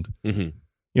 And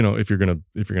if you're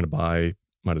gonna buy,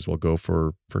 might as well go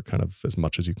for kind of as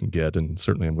much as you can get. And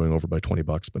certainly I'm going over by $20,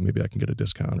 but maybe I can get a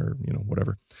discount or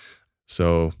whatever.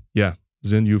 So yeah,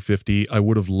 Zinn U50. I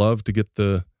would have loved to get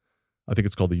I think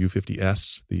it's called the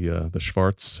U50S, the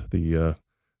Schwarz, the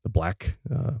black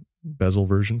bezel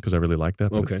version, because I really like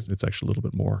that. But okay. It's actually a little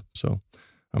bit more. So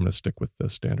I'm going to stick with the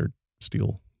standard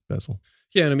steel bezel.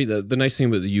 Yeah, and I mean the nice thing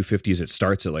about the U50 is it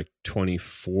starts at like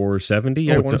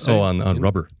 $24.70. I want to say. On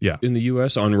rubber, yeah, in the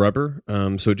US on rubber.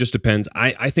 So it just depends.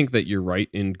 I think that you're right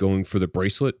in going for the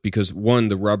bracelet because one,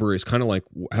 the rubber is kind of like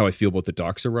how I feel about the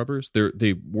Doxa rubbers.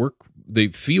 They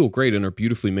feel great and are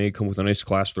beautifully made. Come with a nice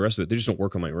clasp. The rest of it, they just don't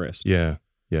work on my wrist. Yeah.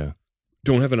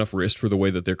 Don't have enough wrist for the way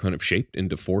that they're kind of shaped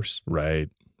into force. Right.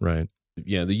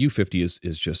 Yeah, the U50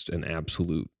 is just an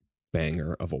absolute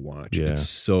banger of a watch. Yeah.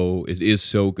 It is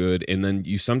so good, and then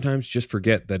you sometimes just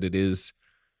forget that it is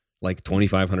like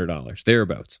 $2,500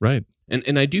 thereabouts. Right.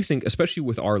 And I do think, especially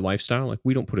with our lifestyle, like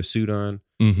we don't put a suit on.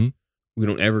 Mm-hmm. We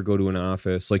don't ever go to an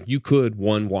office. Like you could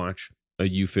watch a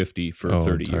U50 for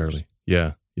 30 entirely.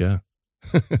 years. Yeah.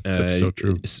 That's so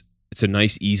true. It's a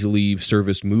nice, easily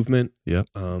serviced movement. Yeah.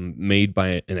 Made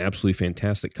by an absolutely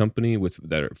fantastic company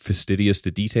that are fastidious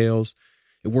to details.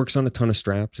 It works on a ton of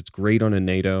straps. It's great on a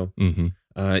NATO. Mm-hmm.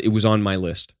 It was on my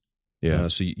list. Yeah.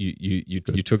 So you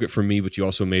took it from me, but you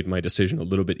also made my decision a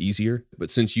little bit easier.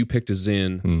 But since you picked a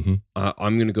Zinn,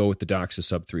 I'm going to go with the Doxa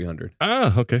Sub 300.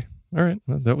 Ah, okay. All right.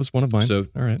 Well, that was one of mine. So,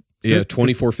 all right. Yeah,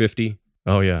 $24.50.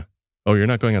 Oh, yeah. Oh, you're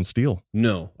not going on steel?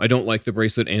 No, I don't like the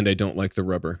bracelet and I don't like the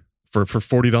rubber. For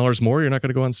 $40 more, you're not going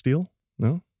to go on steel?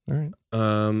 No? All right.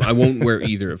 I won't wear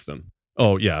either of them.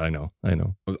 Oh, yeah, I know.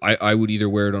 I would either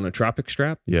wear it on a Tropic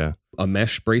strap. Yeah. A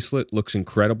mesh bracelet looks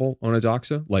incredible on a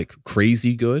Doxa, like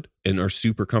crazy good and are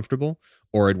super comfortable,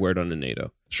 or I'd wear it on a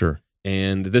NATO. Sure.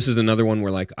 And this is another one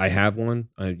where like I have one.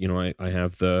 I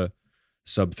have the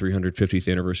Sub 350th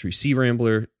anniversary Sea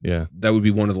Rambler. Yeah. That would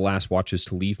be one of the last watches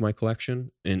to leave my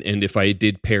collection. And if I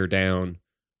did pare down,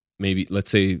 maybe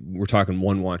let's say we're talking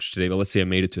one watch today, but let's say I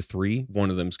made it to 3. One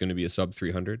of them is going to be a Sub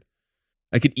 300.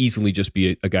 I could easily just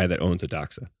be a guy that owns a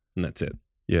Doxa, and that's it.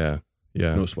 Yeah.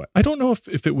 No sweat. I don't know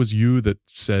if it was you that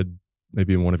said,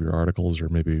 maybe in one of your articles or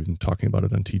maybe even talking about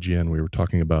it on TGN, we were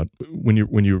talking about when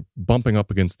you're bumping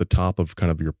up against the top of kind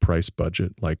of your price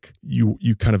budget, like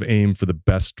you kind of aim for the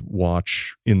best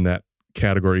watch in that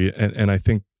category. And I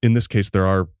think in this case, there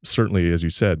are certainly, as you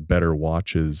said, better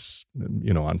watches,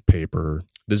 on paper.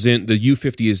 The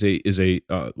U50 is a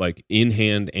like in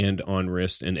hand and on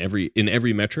wrist and in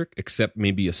every metric except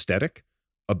maybe aesthetic,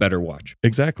 a better watch.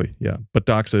 Exactly. Yeah. But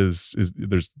Doxa is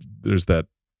there's that,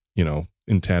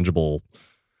 intangible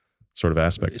sort of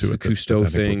aspect to it. It's the Cousteau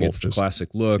thing. It's the classic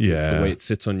look. Yeah, it's the way it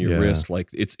sits on your wrist. Like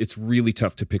it's really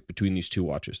tough to pick between these two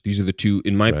watches. These are the two,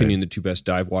 in my opinion, the two best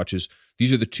dive watches.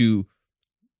 These are the two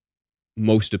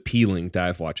most appealing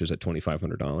dive watches at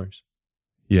 $2,500.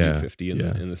 Yeah. The 50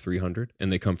 and the 300.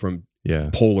 And they come from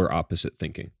Yeah. polar opposite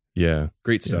thinking. Yeah.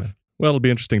 Great stuff. Yeah. Well, it'll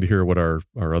be interesting to hear what our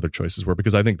other choices were,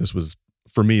 because I think this was,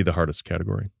 for me, the hardest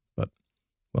category. But,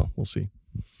 well, we'll see.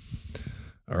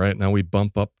 All right, now we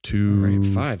bump up to...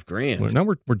 All right, $5,000. Well, now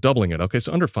we're doubling it. Okay,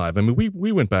 so under 5. I mean,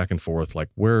 we went back and forth, like,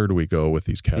 where do we go with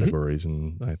these categories?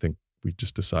 Mm-hmm. And I think we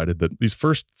just decided that these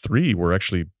first 3 were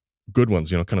actually good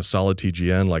ones, kind of solid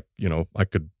TGN. Like, I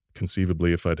could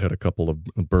conceivably, if I'd had a couple of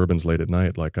bourbons late at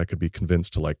night, like, I could be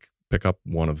convinced to, like, pick up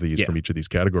one of these from each of these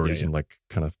categories and, like,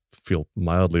 kind of feel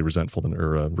mildly resentful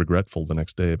or regretful the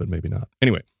next day, but maybe not.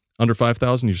 Anyway. Under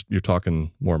 5,000, you're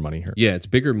talking more money here. Yeah, it's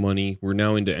bigger money. We're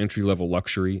now into entry-level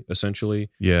luxury,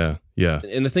 essentially. Yeah.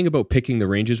 And the thing about picking the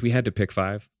ranges, we had to pick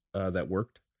 5 that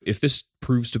worked. If this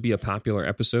proves to be a popular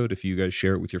episode, if you guys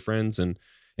share it with your friends and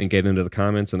get into the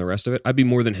comments and the rest of it, I'd be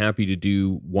more than happy to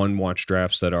do one watch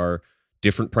drafts that are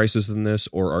different prices than this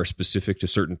or are specific to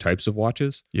certain types of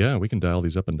watches. Yeah, we can dial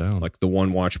these up and down. Like the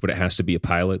one watch, but it has to be a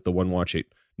pilot. The one watch,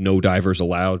 no divers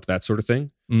allowed, that sort of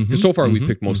thing. Mm-hmm, Because so far we've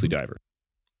picked mostly diver.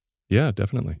 Yeah,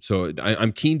 definitely. So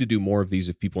I'm keen to do more of these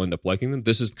if people end up liking them.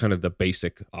 This is kind of the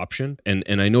basic option,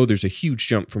 and I know there's a huge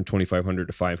jump from $2,500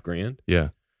 to $5,000. Yeah.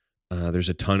 There's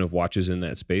a ton of watches in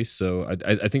that space, so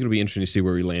I think it'll be interesting to see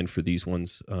where we land for these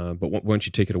ones. But why don't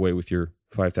you take it away with your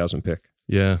 5,000 pick?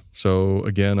 Yeah. So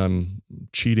again, I'm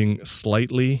cheating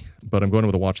slightly, but I'm going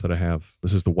with a watch that I have.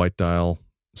 This is the White Dial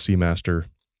Seamaster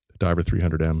Diver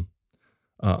 300M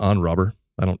on rubber.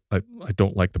 I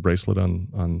don't like the bracelet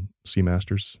on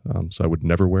Seamasters, so I would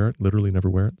never wear it. Literally never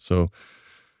wear it. So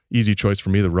easy choice for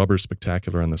me. The rubber's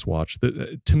spectacular on this watch.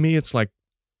 To me, it's like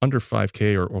under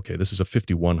 $5K, or okay, this is a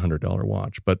 $5,100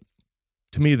 watch, but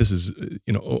to me, this is,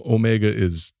 Omega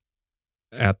is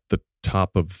at the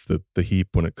top of the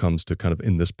heap when it comes to kind of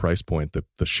in this price point,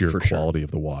 the sheer quality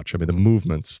of the watch. I mean, the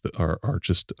movements that are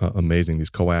just amazing. These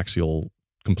coaxial,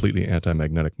 completely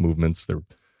anti-magnetic movements. They're,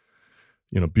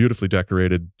 beautifully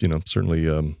decorated,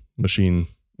 certainly machine,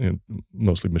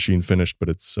 mostly machine finished, but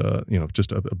it's,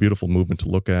 just a beautiful movement to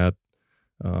look at.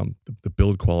 The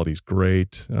build quality is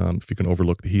great. If you can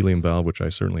overlook the helium valve, which I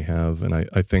certainly have. And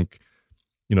I think,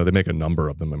 they make a number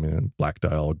of them. I mean, black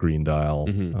dial, green dial,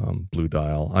 blue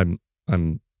dial.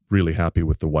 I'm really happy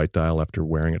with the white dial after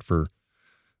wearing it for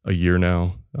a year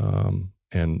now.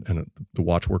 And the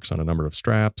watch works on a number of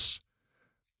straps,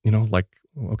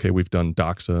 okay, we've done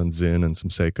Doxa and Zin and some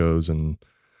Seikos and,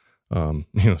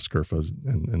 Skirfas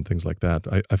and things like that.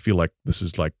 I feel like this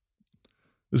is like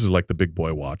the big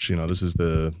boy watch. This is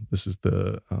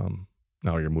the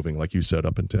now you're moving, like you said,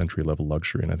 up into entry level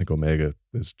luxury. And I think Omega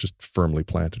is just firmly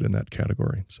planted in that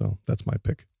category. So that's my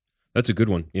pick. That's a good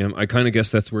one. Yeah. I kind of guess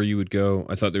that's where you would go.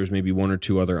 I thought there was maybe one or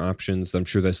two other options. I'm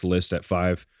sure that's the list at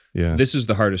 5. Yeah. This is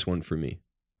the hardest one for me.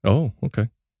 Oh, okay.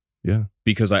 Yeah.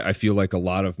 Because I feel like a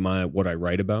lot of what I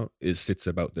write about sits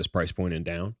about this price point and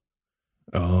down.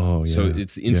 Oh, yeah. So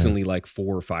it's instantly like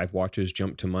 4 or 5 watches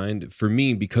jump to mind. For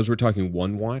me, because we're talking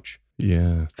one watch,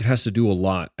 yeah, it has to do a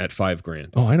lot at $5,000.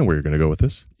 Oh, I know where you're going to go with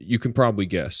this. You can probably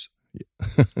guess.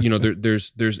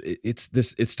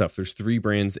 It's tough. There's 3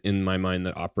 brands in my mind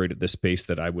that operate at this space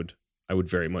that I would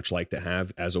very much like to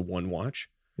have as a one watch.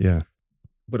 Yeah.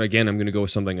 But again, I'm going to go with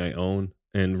something I own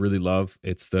and really love.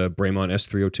 It's the Bremont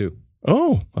S302.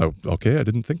 Oh, okay. I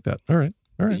didn't think that. All right.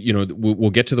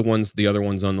 We'll get to the other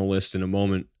ones on the list in a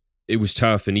moment. It was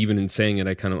tough, and even in saying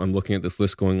it, I'm looking at this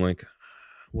list going like,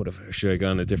 what if should I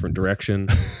gone a different direction?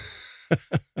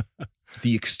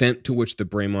 The extent to which the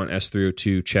Bremont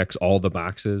S302 checks all the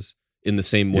boxes in the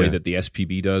same way that the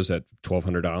SPB does at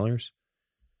 $1,200.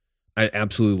 I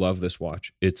absolutely love this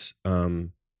watch. It's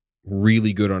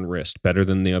really good on wrist, better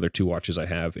than the other 2 watches I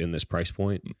have in this price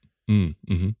point.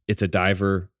 Mm-hmm. It's a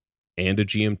diver and a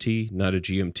GMT, not a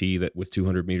GMT that with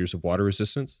 200 meters of water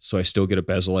resistance. So I still get a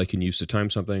bezel I can use to time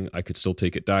something. I could still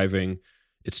take it diving.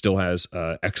 It still has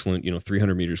excellent,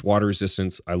 300 meters water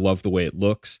resistance. I love the way it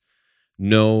looks.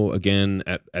 No, again,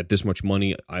 at this much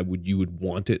money, you would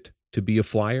want it to be a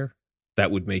flyer.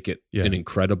 That would make it an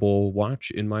incredible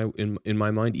watch in my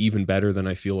mind, even better than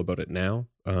I feel about it now.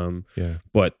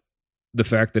 But the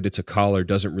fact that it's a collar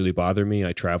doesn't really bother me.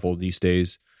 I travel these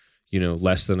days,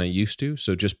 less than I used to.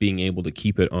 So just being able to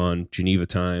keep it on Geneva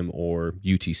time or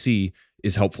UTC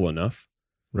is helpful enough.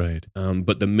 Right.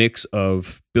 But the mix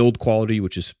of build quality,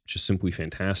 which is just simply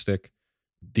fantastic,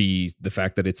 the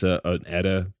fact that it's an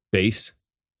ETA base,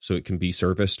 so it can be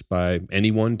serviced by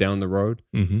anyone down the road.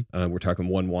 Mm-hmm. We're talking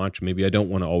one watch. Maybe I don't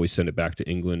want to always send it back to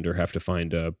England or have to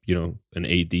find an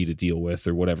AD to deal with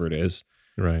or whatever it is.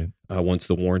 Right. Once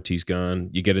the warranty's gone,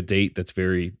 you get a date that's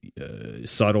very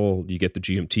subtle. You get the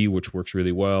GMT, which works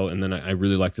really well. And then I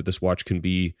really like that this watch can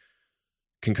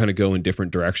kind of go in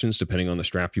different directions depending on the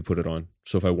strap you put it on.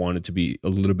 So if I wanted to be a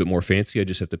little bit more fancy, I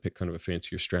just have to pick kind of a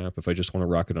fancier strap. If I just want to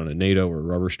rock it on a NATO or a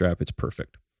rubber strap, it's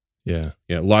perfect. Yeah.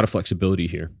 Yeah. A lot of flexibility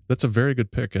here. That's a very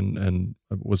good pick and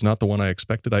was not the one I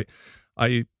expected.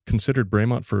 I considered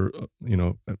Bremont for,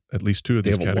 at least 2 of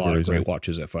these categories. They have a lot of great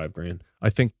watches at $5,000. I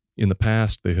think in the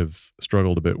past they have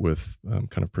struggled a bit with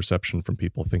kind of perception from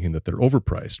people thinking that they're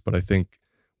overpriced. But I think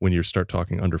when you start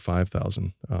talking under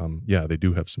 5,000, they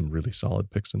do have some really solid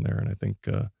picks in there. And I think,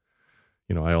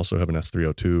 I also have an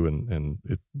S302 and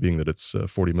it being that it's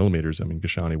 40 millimeters, I mean,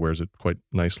 Gashani wears it quite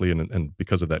nicely. And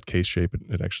because of that case shape,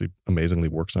 it actually amazingly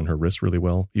works on her wrist really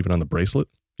well, even on the bracelet.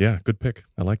 Yeah, good pick.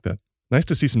 I like that. Nice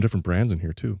to see some different brands in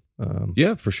here too.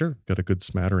 Yeah, for sure. Got a good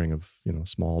smattering of,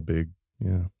 small, big.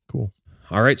 Yeah, cool.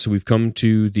 All right, so we've come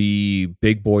to the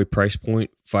big boy price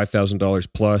point, $5,000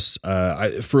 plus.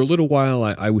 For a little while,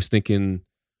 I was thinking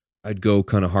I'd go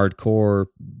kind of hardcore,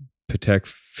 Patek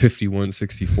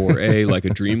 5164A, like a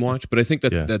dream watch. But I think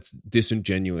that's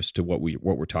disingenuous to what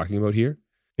we're talking about here.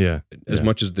 Yeah. As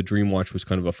much as the Dream Watch was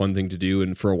kind of a fun thing to do,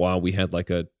 and for a while we had like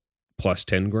a plus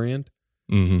 10 grand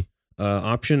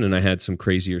option, and I had some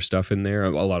crazier stuff in there.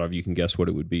 A lot of you can guess what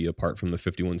it would be apart from the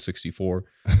 5164.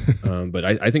 But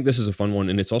I think this is a fun one,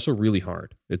 and it's also really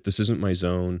hard. This isn't my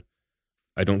zone.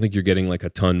 I don't think you're getting like a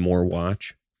ton more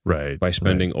watch by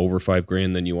spending over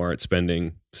 $5,000 than you are at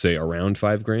spending, say, around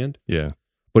 $5,000. Yeah.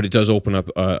 But it does open up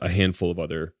a handful of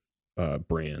other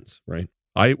brands, right?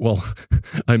 I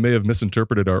may have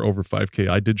misinterpreted our over 5K.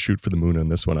 I did shoot for the moon on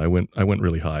this one. I went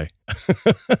really high.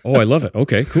 Oh, I love it.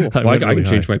 Okay, cool. I can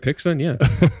change my picks then. Yeah.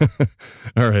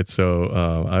 All right. So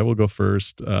I will go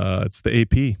first. It's the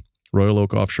AP Royal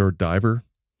Oak Offshore Diver.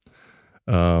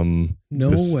 No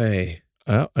way.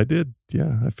 I did.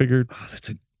 Yeah. I figured. Oh, that's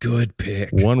a good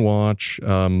pick. One watch.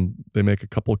 They make a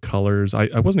couple of colors.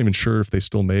 I wasn't even sure if they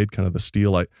still made kind of the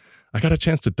steel. I got a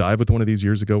chance to dive with one of these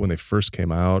years ago when they first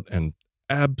came out, and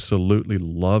absolutely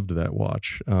loved that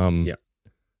watch.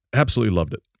 Absolutely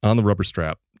loved it. On the rubber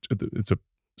strap. It's a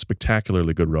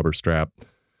spectacularly good rubber strap.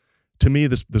 To me,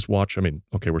 this watch, I mean,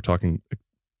 okay, we're talking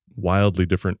wildly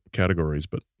different categories,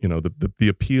 but you know, the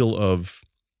appeal of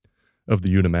the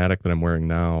Unimatic that I'm wearing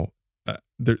now,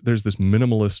 there's this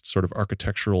minimalist sort of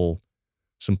architectural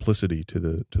simplicity to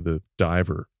the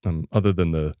diver, other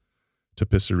than the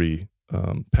tapisserie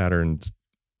patterned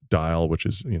dial, which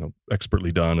is, you know,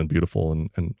 expertly done and beautiful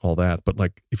and all that. But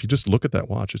like, if you just look at that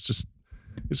watch, it's just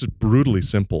brutally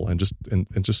simple and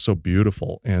just so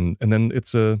beautiful. And then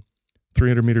it's a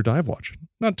 300 meter dive watch.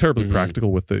 Not terribly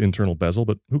practical with the internal bezel,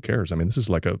 but who cares? I mean, this is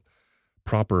like a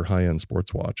proper high end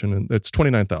sports watch, and it's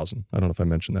 $29,000. I don't know if I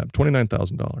mentioned that.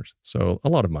 $29,000. So a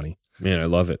lot of money. Man, I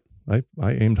love it. I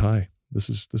aimed high. This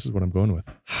is what I'm going with.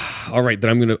 All right, then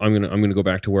I'm gonna go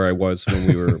back to where I was when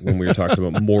we were talking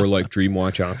about more like dream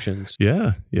watch options.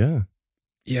 Yeah.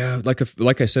 Like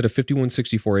I said, a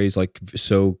 5164A is like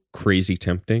so crazy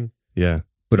tempting. Yeah,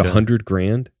 but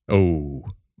 $100,000.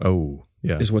 Oh,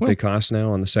 yeah, is what they cost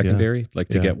now on the secondary.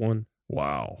 To get one.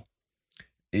 Wow.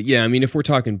 Yeah, I mean, if we're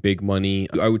talking big money,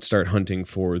 I would start hunting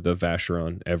for the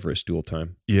Vacheron Everest dual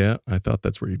time. Yeah, I thought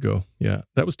that's where you'd go. Yeah,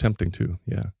 that was tempting too.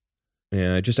 Yeah.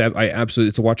 Yeah, I absolutely,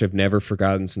 it's a watch I've never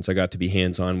forgotten since I got to be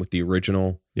hands-on with the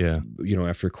original. Yeah. You know,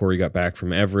 after Corey got back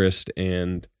from Everest,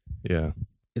 and yeah,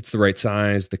 it's the right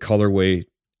size. The colorway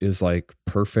is like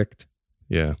perfect.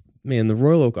 Yeah. Man, the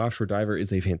Royal Oak Offshore Diver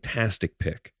is a fantastic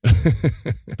pick.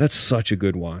 That's such a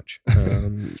good watch.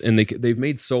 And they've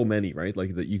made so many, right?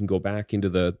 Like that you can go back into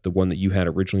the one that you had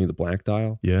originally, the black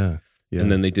dial. Yeah. And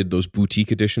then they did those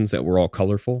boutique editions that were all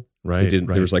colorful. Right.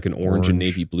 There was like an orange and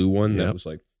navy blue one that was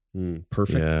like,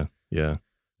 perfect. Yeah.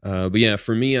 But yeah,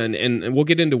 for me, and we'll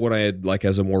get into what I had like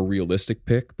as a more realistic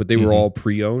pick, but they were all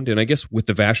pre-owned. And I guess with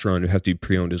the Vacheron, it have to be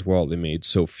pre-owned as well. They made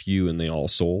so few and they all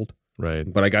sold. Right.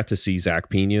 But I got to see Zach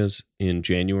Pena's in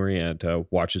January at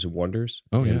Watches and Wonders.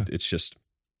 Oh, yeah. It's just,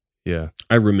 yeah,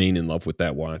 I remain in love with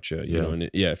that watch. You know, and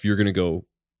if you're going to go,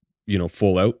 you know,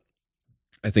 full out,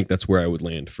 I think that's where I would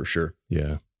land for sure.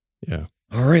 Yeah. Yeah.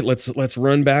 All right, let's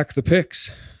run back the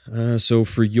picks. So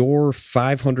for your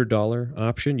 $500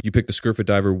 option, you picked the Scurfa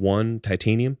Diver 1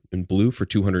 Titanium in blue for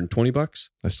 $220.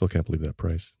 I still can't believe that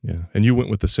price. Yeah. And you went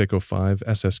with the Seiko 5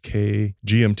 SSK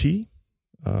GMT,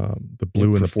 the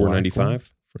blue and the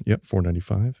 $495. Yep,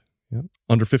 $495. Yep.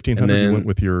 Under $1,500, you went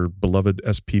with your beloved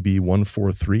SPB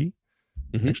 143.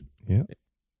 Yeah.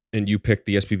 And you picked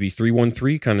the SPB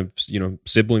 313, kind of, you know,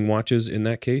 sibling watches in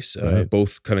that case,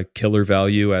 both kind of killer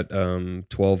value at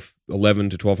 $1,100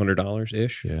 to $1,200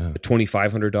 ish. Yeah. At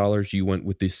 $2,500, you went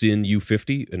with the Zin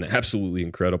U50, an absolutely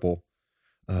incredible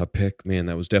pick. Man,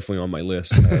 that was definitely on my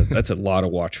list. That's a lot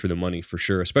of watch for the money for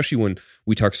sure, especially when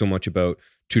we talk so much about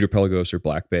Tudor Pelagos or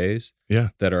Black Bays. Yeah.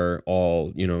 That are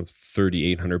all, you know,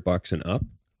 $3,800 and up.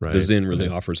 Right. The Zin really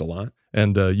offers a lot.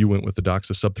 And you went with the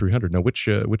Doxa Sub 300. Now, which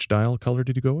dial color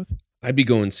did you go with? I'd be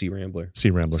going Sea Rambler.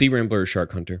 Sea Rambler. Sea Rambler or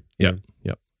Shark Hunter. Yep.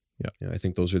 Yeah, I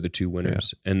think those are the two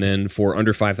winners. Yeah. And then for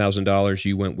under $5,000,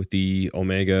 you went with the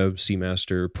Omega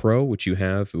Seamaster Pro, which you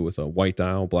have with a white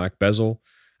dial, black bezel.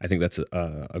 I think that's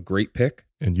a great pick.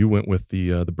 And you went with the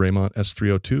Bremont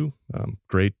S302.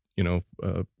 Great, you know,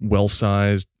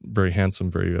 well-sized, very handsome,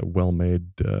 very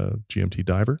well-made GMT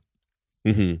diver.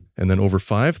 Mm-hmm. And then over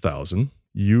 $5,000,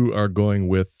 you are going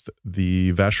with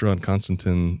the Vacheron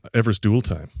Constantin Everest Dual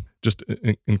Time. Just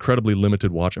an incredibly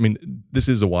limited watch. I mean, this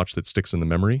is a watch that sticks in the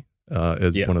memory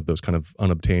as one of those kind of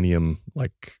unobtainium,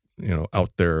 like, you know, out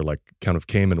there, like kind of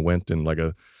came and went in like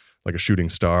a shooting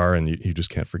star, and you just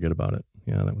can't forget about it.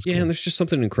 Yeah, that was cool. And there's just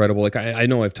something incredible. Like I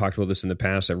know I've talked about this in the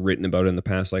past. I've written about it in the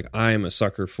past. Like I am a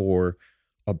sucker for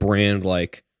a brand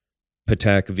like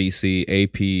Patek, VC,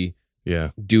 AP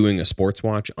Yeah. doing a sports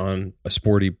watch on a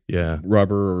sporty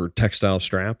rubber or textile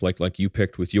strap like you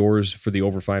picked with yours for the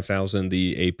over 5,000,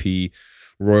 the AP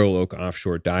Royal Oak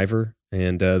Offshore Diver.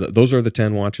 And those are the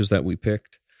 10 watches that we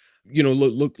picked.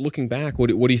 Looking back, what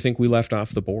do you think we left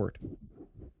off the board?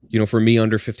 For me,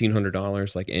 under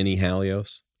 $1,500, like any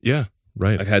Halios. Yeah,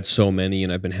 right. I've had so many,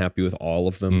 and I've been happy with all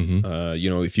of them.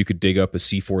 Mm-hmm. If you could dig up a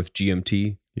Seaforth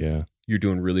GMT, you're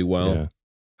doing really well. Yeah.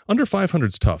 Under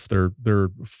 500's tough. They're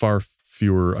far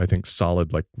fewer, I think,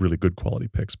 solid, like really good quality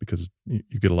picks, because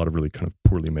you get a lot of really kind of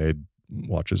poorly made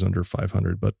watches under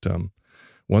 500. But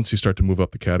once you start to move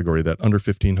up the category, that under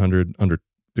 1,500, under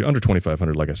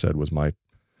 2,500, like I said, was my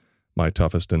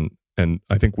toughest. And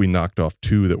I think we knocked off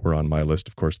two that were on my list.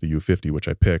 Of course, the U50, which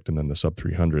I picked, and then the sub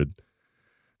 300.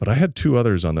 But I had two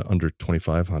others on the under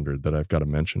 2,500 that I've got to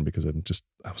mention, because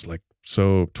I was like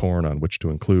so torn on which to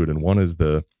include. And one is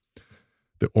the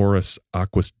Oris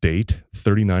Aquas Date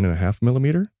 39.5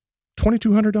 millimeter,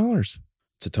 $2,200.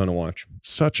 It's a ton of watch.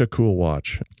 Such a cool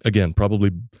watch. Again,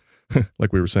 probably,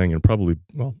 like we were saying, and probably,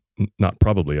 well, not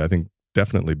probably, I think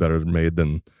definitely better made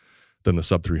than the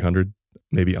sub 300,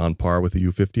 maybe on par with the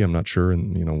U50. I'm not sure.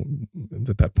 And,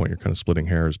 at that point you're kind of splitting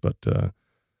hairs, but,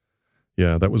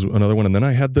 yeah, that was another one. And then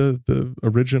I had the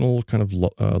original kind of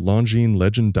Longines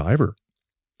Legend Diver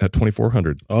at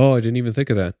 2,400. Oh, I didn't even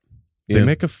think of that. Yeah. They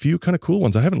make a few kind of cool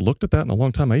ones. I haven't looked at that in a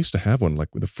long time. I used to have one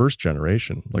like with the first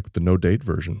generation, like with the no date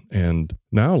version. And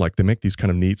now like they make these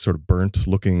kind of neat sort of burnt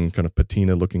looking, kind of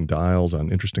patina looking dials on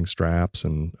interesting straps.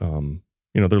 And,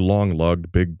 they're long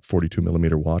lugged, big 42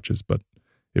 millimeter watches. But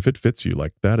if it fits you,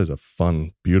 like that is a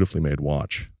fun, beautifully made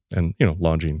watch. And,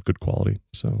 Longines, good quality.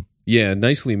 So... yeah,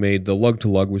 nicely made. The lug to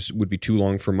lug would be too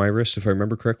long for my wrist, if I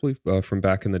remember correctly, from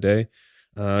back in the day.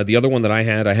 The other one that I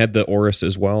had the Oris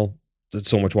as well. That's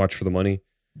so much watch for the money,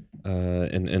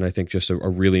 and I think just a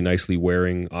really nicely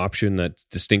wearing option that's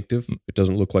distinctive. It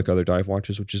doesn't look like other dive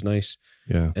watches, which is nice.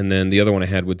 Yeah. And then the other one I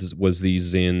had was the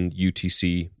Zinn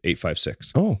UTC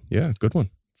 856. Oh yeah, good one.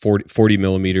 40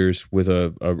 millimeters with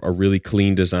a really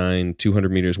clean design,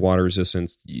 200 meters water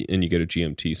resistance, and you get a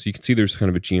GMT. So you can see there's kind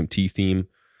of a GMT theme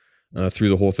through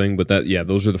the whole thing. But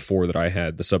those are the four that I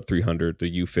had: the sub 300,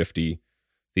 the U50,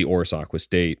 the Oris Aquas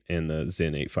Date, and the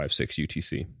Zinn 856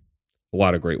 UTC. A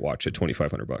lot of great watch at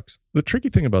 $2,500. The tricky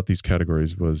thing about these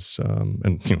categories was,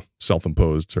 and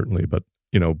self-imposed certainly, but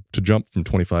to jump from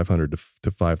 2,500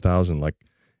 to 5,000, like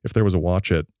if there was a watch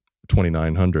at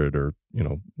 2,900 or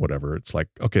whatever, it's like,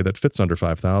 okay, that fits under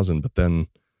 5,000. But then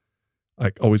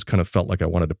I always kind of felt like I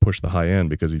wanted to push the high end,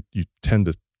 because you tend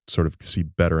to sort of see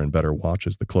better and better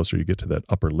watches the closer you get to that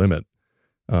upper limit.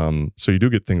 So you do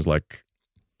get things like,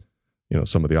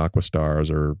 some of the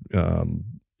Aquastars or,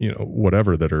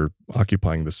 whatever, that are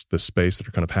occupying this space, that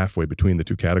are kind of halfway between the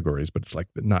two categories, but it's like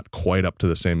not quite up to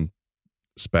the same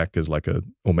spec as like a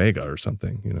Omega or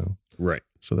something, Right.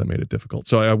 So that made it difficult.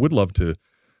 So I would love to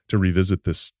revisit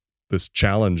this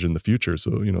challenge in the future.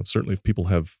 So, certainly if people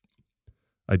have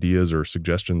ideas or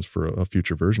suggestions for a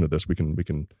future version of this, we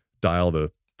can dial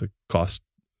the cost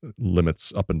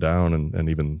limits up and down, and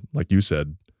even, like you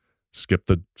said, skip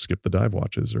the dive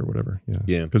watches or whatever.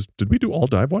 Yeah. Because did we do all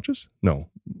dive watches? No,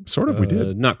 sort of. We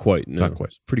did. Not quite. No. Not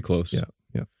quite. Pretty close.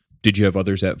 Yeah. Did you have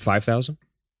others at 5,000?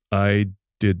 I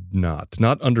did not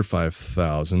under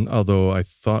 5,000. Although I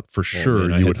thought for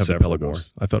sure you would have a Pelagos. More.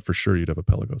 I thought for sure you'd have a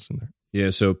Pelagos in there.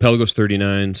 Yeah. So Pelagos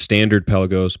 39, standard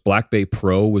Pelagos. Black Bay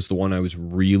Pro was the one I was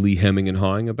really hemming and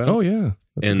hawing about. Oh yeah.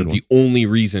 That's and the only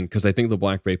reason, because I think the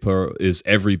Black Bay Pro is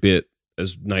every bit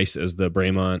as nice as the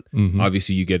Bremont. Mm-hmm.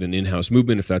 Obviously, you get an in-house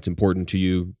movement. If that's important to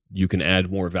you, you can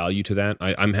add more value to that.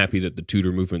 I'm happy that the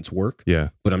Tudor movements work. Yeah.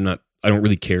 But I don't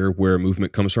really care where a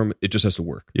movement comes from. It just has to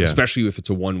work. Yeah. Especially if it's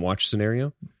a one-watch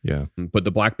scenario. Yeah. But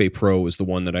the Black Bay Pro is the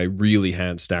one that I really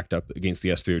had stacked up against the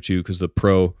S302, because the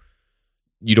Pro,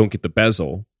 you don't get the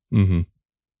bezel. Mm-hmm.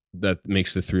 That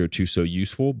makes the 302 so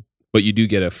useful. But you do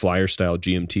get a flyer-style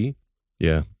GMT.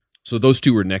 Yeah. So those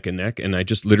two were neck and neck. And I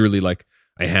just literally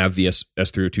I have the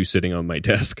S302 sitting on my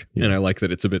desk, and I like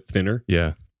that it's a bit thinner.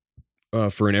 Yeah.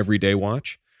 For an everyday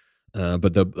watch.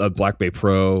 But the Black Bay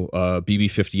Pro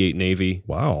BB58 Navy.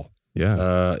 Wow.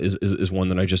 Yeah. Is one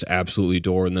that I just absolutely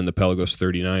adore. And then the Pelagos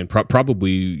 39,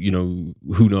 probably,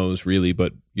 who knows really,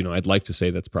 but, I'd like to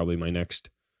say that's probably my next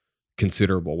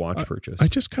considerable watch purchase. I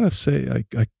just kind of say,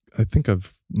 I think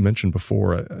I've mentioned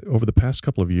before, over the past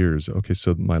couple of years, okay,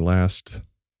 so my last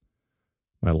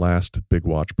big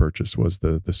watch purchase was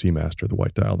the Seamaster, the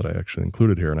white dial that I actually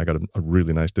included here. And I got a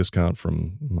really nice discount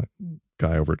from my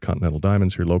guy over at Continental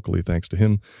Diamonds here locally, thanks to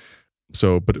him.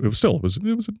 So, but it was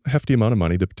a hefty amount of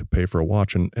money to pay for a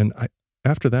watch. And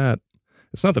after that,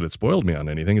 it's not that it spoiled me on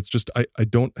anything. It's just I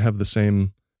don't have the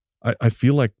same. I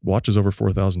feel like watches over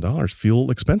 $4,000 feel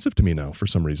expensive to me now for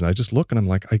some reason. I just look and I'm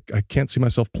like, I can't see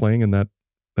myself playing in that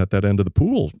end of the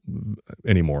pool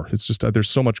anymore. It's just there's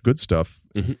so much good stuff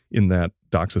in that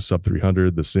Doxa Sub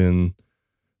 300, the Sin,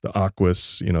 the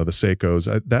Aquas, the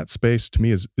Seikos. That space to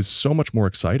me is so much more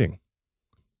exciting.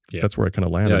 Yeah. That's where I kind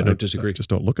of land. Yeah, I don't disagree. I just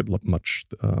don't look at much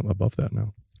above that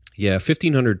now. Yeah,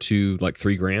 $1,500 to like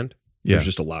 $3,000. There's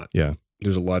just a lot. Yeah,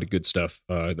 there's a lot of good stuff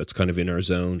that's kind of in our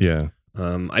zone. Yeah.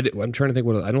 I'm trying to think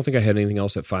I don't think I had anything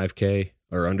else at 5K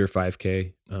or under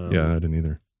 5K. Yeah, I didn't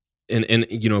either. And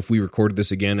if we recorded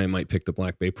this again, I might pick the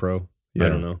Black Bay Pro. Yeah, I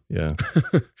don't know. Yeah.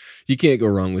 You can't go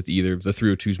wrong with either. The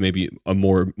 302 is maybe a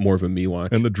more of a me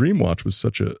watch. And the Dream Watch was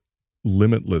such a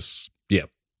limitless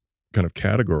kind of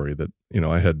category that,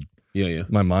 I had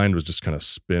my mind was just kind of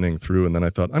spinning through, and then I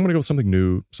thought, I'm going to go with something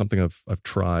new, something I've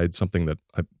tried, something that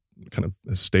I kind of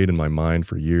has stayed in my mind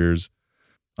for years.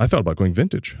 I thought about going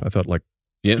vintage. I thought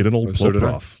get an old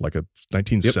Ploprof, like a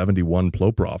 1971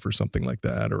 Ploprof or something like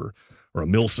that, or a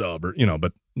Milsub, or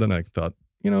but then I thought,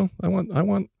 I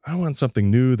want something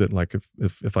new that, like,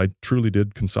 if I truly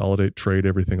did consolidate, trade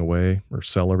everything away or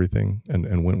sell everything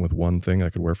and went with one thing I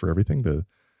could wear for everything,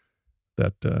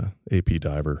 that AP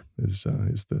Diver is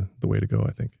the way to go,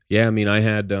 I think. Yeah, I mean, I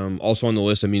had also on the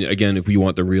list, I mean, again, if we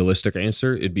want the realistic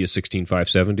answer, it'd be a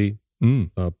 16570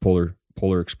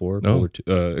 Polar Explorer,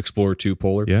 Explorer 2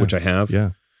 Polar, which I have.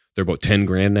 Yeah. They're about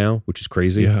 $10,000 now, which is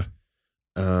crazy. Yeah.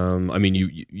 I mean,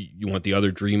 you want the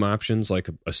other dream options, like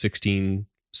a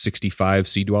 1665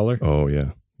 Sea Dweller. Oh,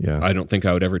 yeah. Yeah. I don't think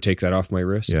I would ever take that off my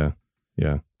wrist. Yeah.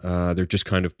 Yeah. They're just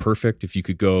kind of perfect. If you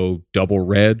could go double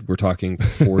red, we're talking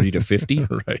 40 to 50.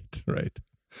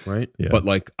 Right. Yeah. But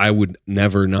like, I would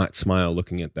never not smile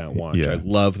looking at that watch. Yeah. I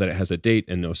love that it has a date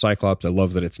and no Cyclops. I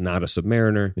love that it's not a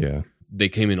Submariner. Yeah. They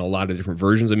came in a lot of different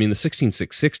versions. I mean, the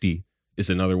 16660 is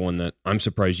another one that I'm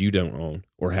surprised you don't own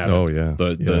or haven't. Oh, yeah.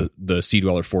 The Sea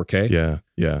Dweller 4K. Yeah.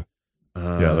 Yeah.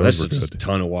 That's just a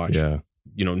ton of watch. Yeah.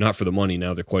 Not for the money.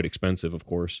 Now they're quite expensive, of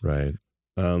course. Right.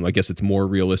 I guess it's more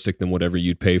realistic than whatever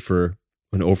you'd pay for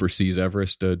an overseas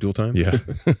Everest dual time. Yeah.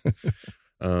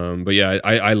 But yeah,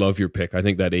 I love your pick. I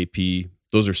think that AP,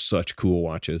 those are such cool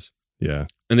watches. Yeah.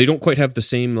 And they don't quite have the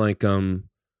same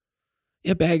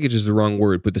baggage is the wrong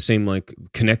word, but the same like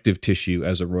connective tissue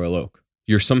as a Royal Oak.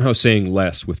 You're somehow saying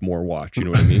less with more watch. You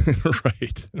know what I mean?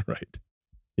 Right.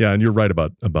 Yeah, and you're right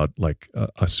about like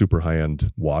a super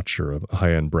high-end watch or a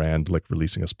high-end brand like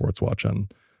releasing a sports watch on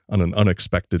an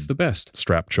unexpected, it's the best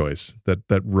strap choice.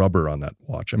 That rubber on that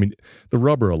watch. I mean, the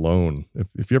rubber alone,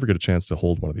 if you ever get a chance to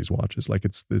hold one of these watches, like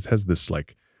it has this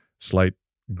like slight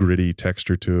gritty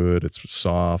texture to it. It's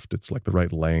soft. It's like the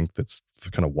right length. It's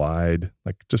kind of wide,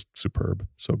 like just superb.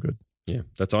 So good. Yeah,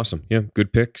 that's awesome. Yeah,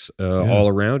 good picks all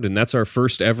around. And that's our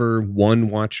first ever one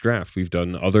watch draft. We've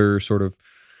done other sort of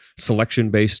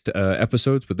selection-based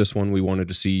episodes, but this one we wanted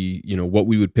to see, what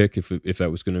we would pick if that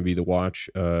was going to be the watch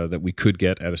that we could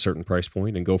get at a certain price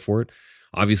point and go for it.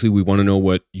 Obviously, we want to know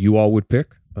what you all would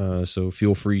pick. So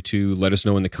feel free to let us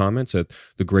know in the comments at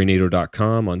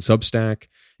thegraynato.com on Substack,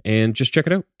 and just check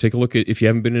it out. Take a look at, if you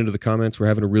haven't been into the comments, we're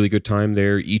having a really good time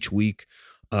there each week.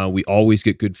 We always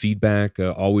get good feedback,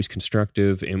 always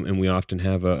constructive, and we often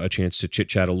have a chance to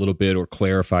chit-chat a little bit or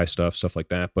clarify stuff like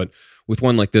that. But with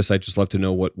one like this, I'd just love to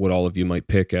know what all of you might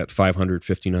pick at 500,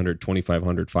 1,500,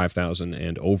 2,500, 5,000,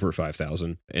 and over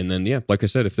 5,000. And then, like I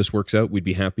said, if this works out, we'd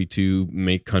be happy to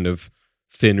make kind of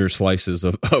thinner slices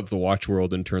of the watch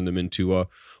world and turn them into a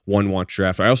one-watch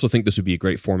draft. I also think this would be a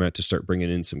great format to start bringing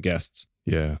in some guests.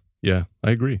 Yeah,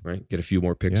 I agree. Right? Get a few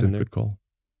more picks in there. Good call.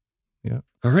 Yeah.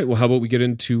 All right. Well, how about we get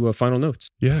into final notes?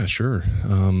 Yeah, sure.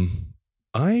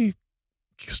 I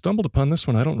stumbled upon this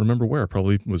one. I don't remember where.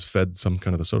 Probably was fed some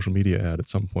kind of a social media ad at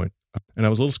some point. And I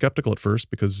was a little skeptical at first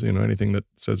because, anything that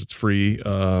says it's free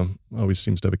always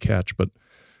seems to have a catch. But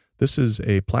this is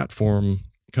a platform,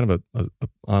 kind of a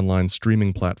online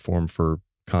streaming platform for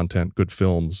content, good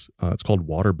films. It's called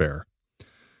WaterBear.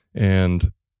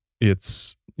 And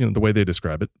it's, the way they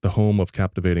describe it, the home of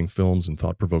captivating films and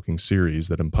thought-provoking series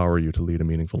that empower you to lead a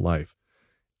meaningful life.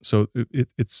 So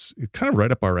it's kind of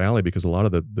right up our alley because a lot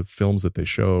of the films that they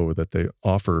show, that they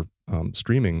offer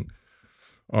streaming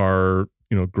are,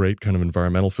 great kind of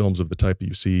environmental films of the type that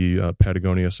you see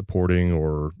Patagonia supporting,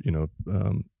 or,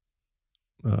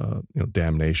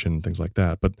 Damnation, things like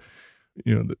that. But,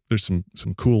 there's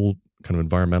some cool kind of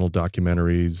environmental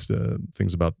documentaries,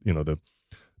 things about, the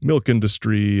milk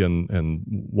industry and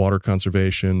water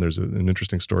conservation. There's an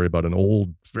interesting story about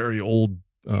an very old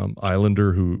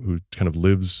islander who kind of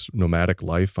lives nomadic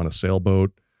life on a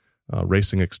sailboat,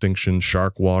 racing extinction,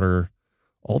 shark water,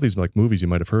 all these like movies you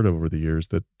might have heard of over the years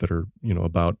that are, you know,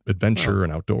 about adventure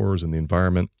and outdoors and the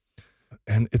environment.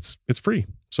 And it's free.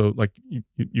 So like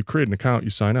you create an account, you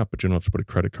sign up, but you don't have to put a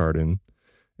credit card in,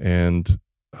 and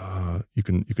you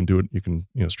can do it. You can,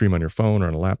 you know, stream on your phone or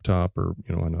on a laptop or,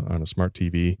 you know, on a smart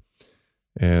TV,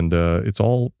 and it's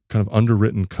all kind of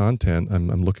underwritten content.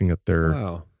 I'm looking at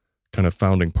their kind of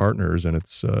founding partners, and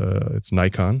it's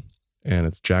Nikon and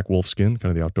it's Jack Wolfskin,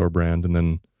 kind of the outdoor brand, and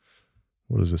then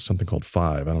what is this? Something called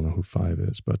Five. I don't know who Five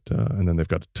is, but and then they've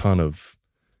got a ton of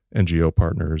NGO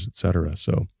partners, et cetera.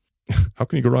 So how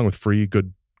can you go wrong with free,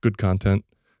 good content?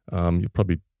 You'll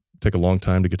probably take a long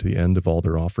time to get to the end of all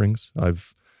their offerings.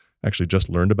 I've actually just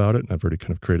learned about it, and I've already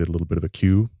kind of created a little bit of a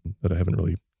queue that I haven't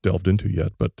really delved into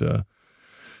yet, but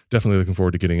definitely looking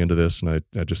forward to getting into this. And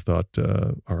I just thought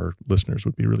our listeners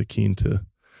would be really keen to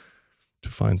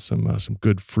find some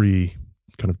good free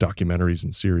kind of documentaries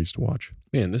and series to watch.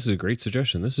 Man, this is a great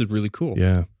suggestion. This is really cool.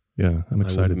 Yeah, I'm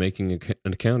excited. I will be making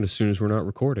an account as soon as we're not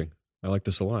recording. I like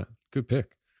this a lot. Good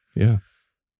pick. Yeah.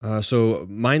 So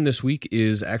mine this week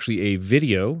is actually a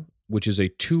video, which is a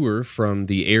tour from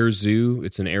the Air Zoo.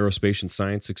 It's an aerospace and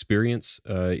science experience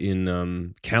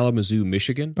in Kalamazoo,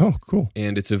 Michigan. Oh, cool.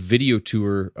 And it's a video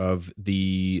tour of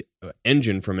the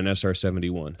engine from an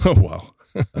SR-71. Oh,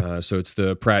 wow. So it's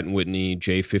the Pratt & Whitney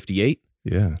J58.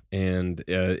 Yeah. And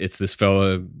it's this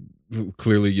fella,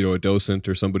 clearly, you know, a docent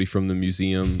or somebody from the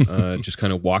museum, just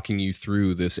kind of walking you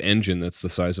through this engine that's the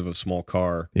size of a small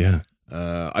car. Yeah.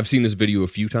 I've seen this video a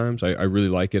few times. I really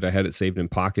like it. I had it saved in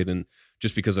Pocket, and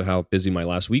just because of how busy my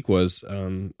last week was,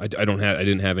 I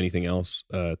didn't have anything else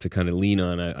to kind of lean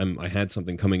on. I had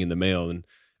something coming in the mail, and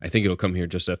I think it'll come here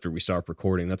just after we stop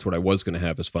recording. That's what I was going to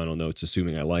have as final notes,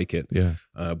 assuming I like it. Yeah.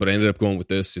 But I ended up going with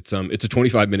this. It's a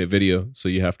 25-minute video, so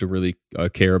you have to really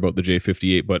care about the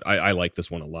J58. But I like this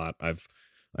one a lot.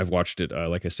 I've watched it,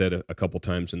 like I said, a couple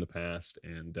times in the past,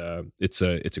 and it's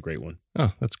a great one.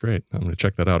 Oh, that's great. I'm going to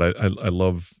check that out. I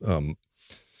love kind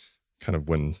of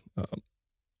when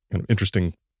kind of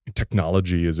interesting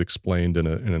technology is explained in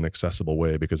an accessible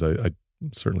way, because I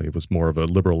certainly was more of a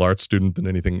liberal arts student than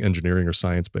anything engineering or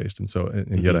science based, and so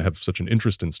and yet I have such an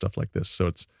interest in stuff like this. So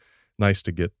it's nice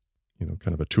to get, you know,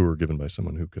 kind of a tour given by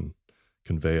someone who can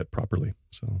convey it properly.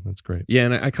 So that's great. Yeah,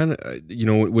 and I kind of, you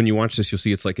know, when you watch this, you'll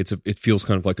see it feels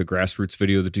kind of like a grassroots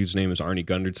video. The dude's name is Arnie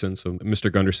Gunderson. So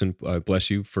Mr. Gunderson,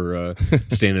 bless you for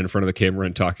standing in front of the camera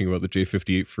and talking about the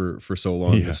J58 for so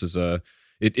long. Yeah. This is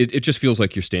it just feels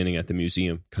like you're standing at the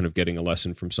museum, kind of getting a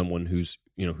lesson from someone who's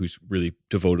really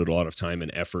devoted a lot of time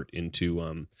and effort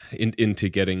into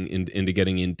getting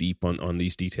in deep on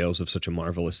these details of such a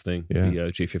marvelous thing. Yeah. The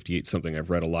J58 is something I've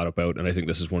read a lot about, and I think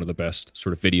this is one of the best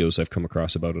sort of videos I've come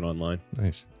across about it online.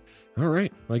 Nice. All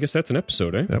right. Well, I guess that's an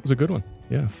episode, eh? That was a good one.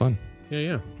 Yeah, fun.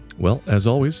 Yeah. Well, as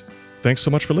always, thanks so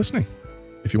much for listening.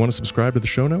 If you want to subscribe to the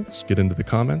show notes, get into the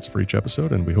comments for each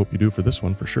episode, and we hope you do for this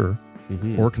one for sure.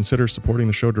 Mm-hmm. Or consider supporting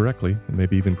the show directly and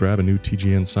maybe even grab a new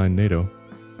TGN signed NATO.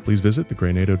 Please visit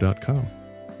thegreynato.com.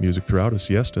 Music throughout is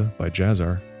Siesta by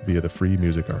Jazzar via the Free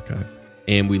Music Archive.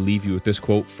 And we leave you with this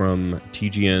quote from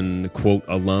TGN quote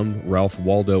alum Ralph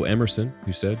Waldo Emerson,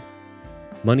 who said,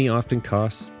 "Money often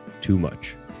costs too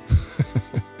much."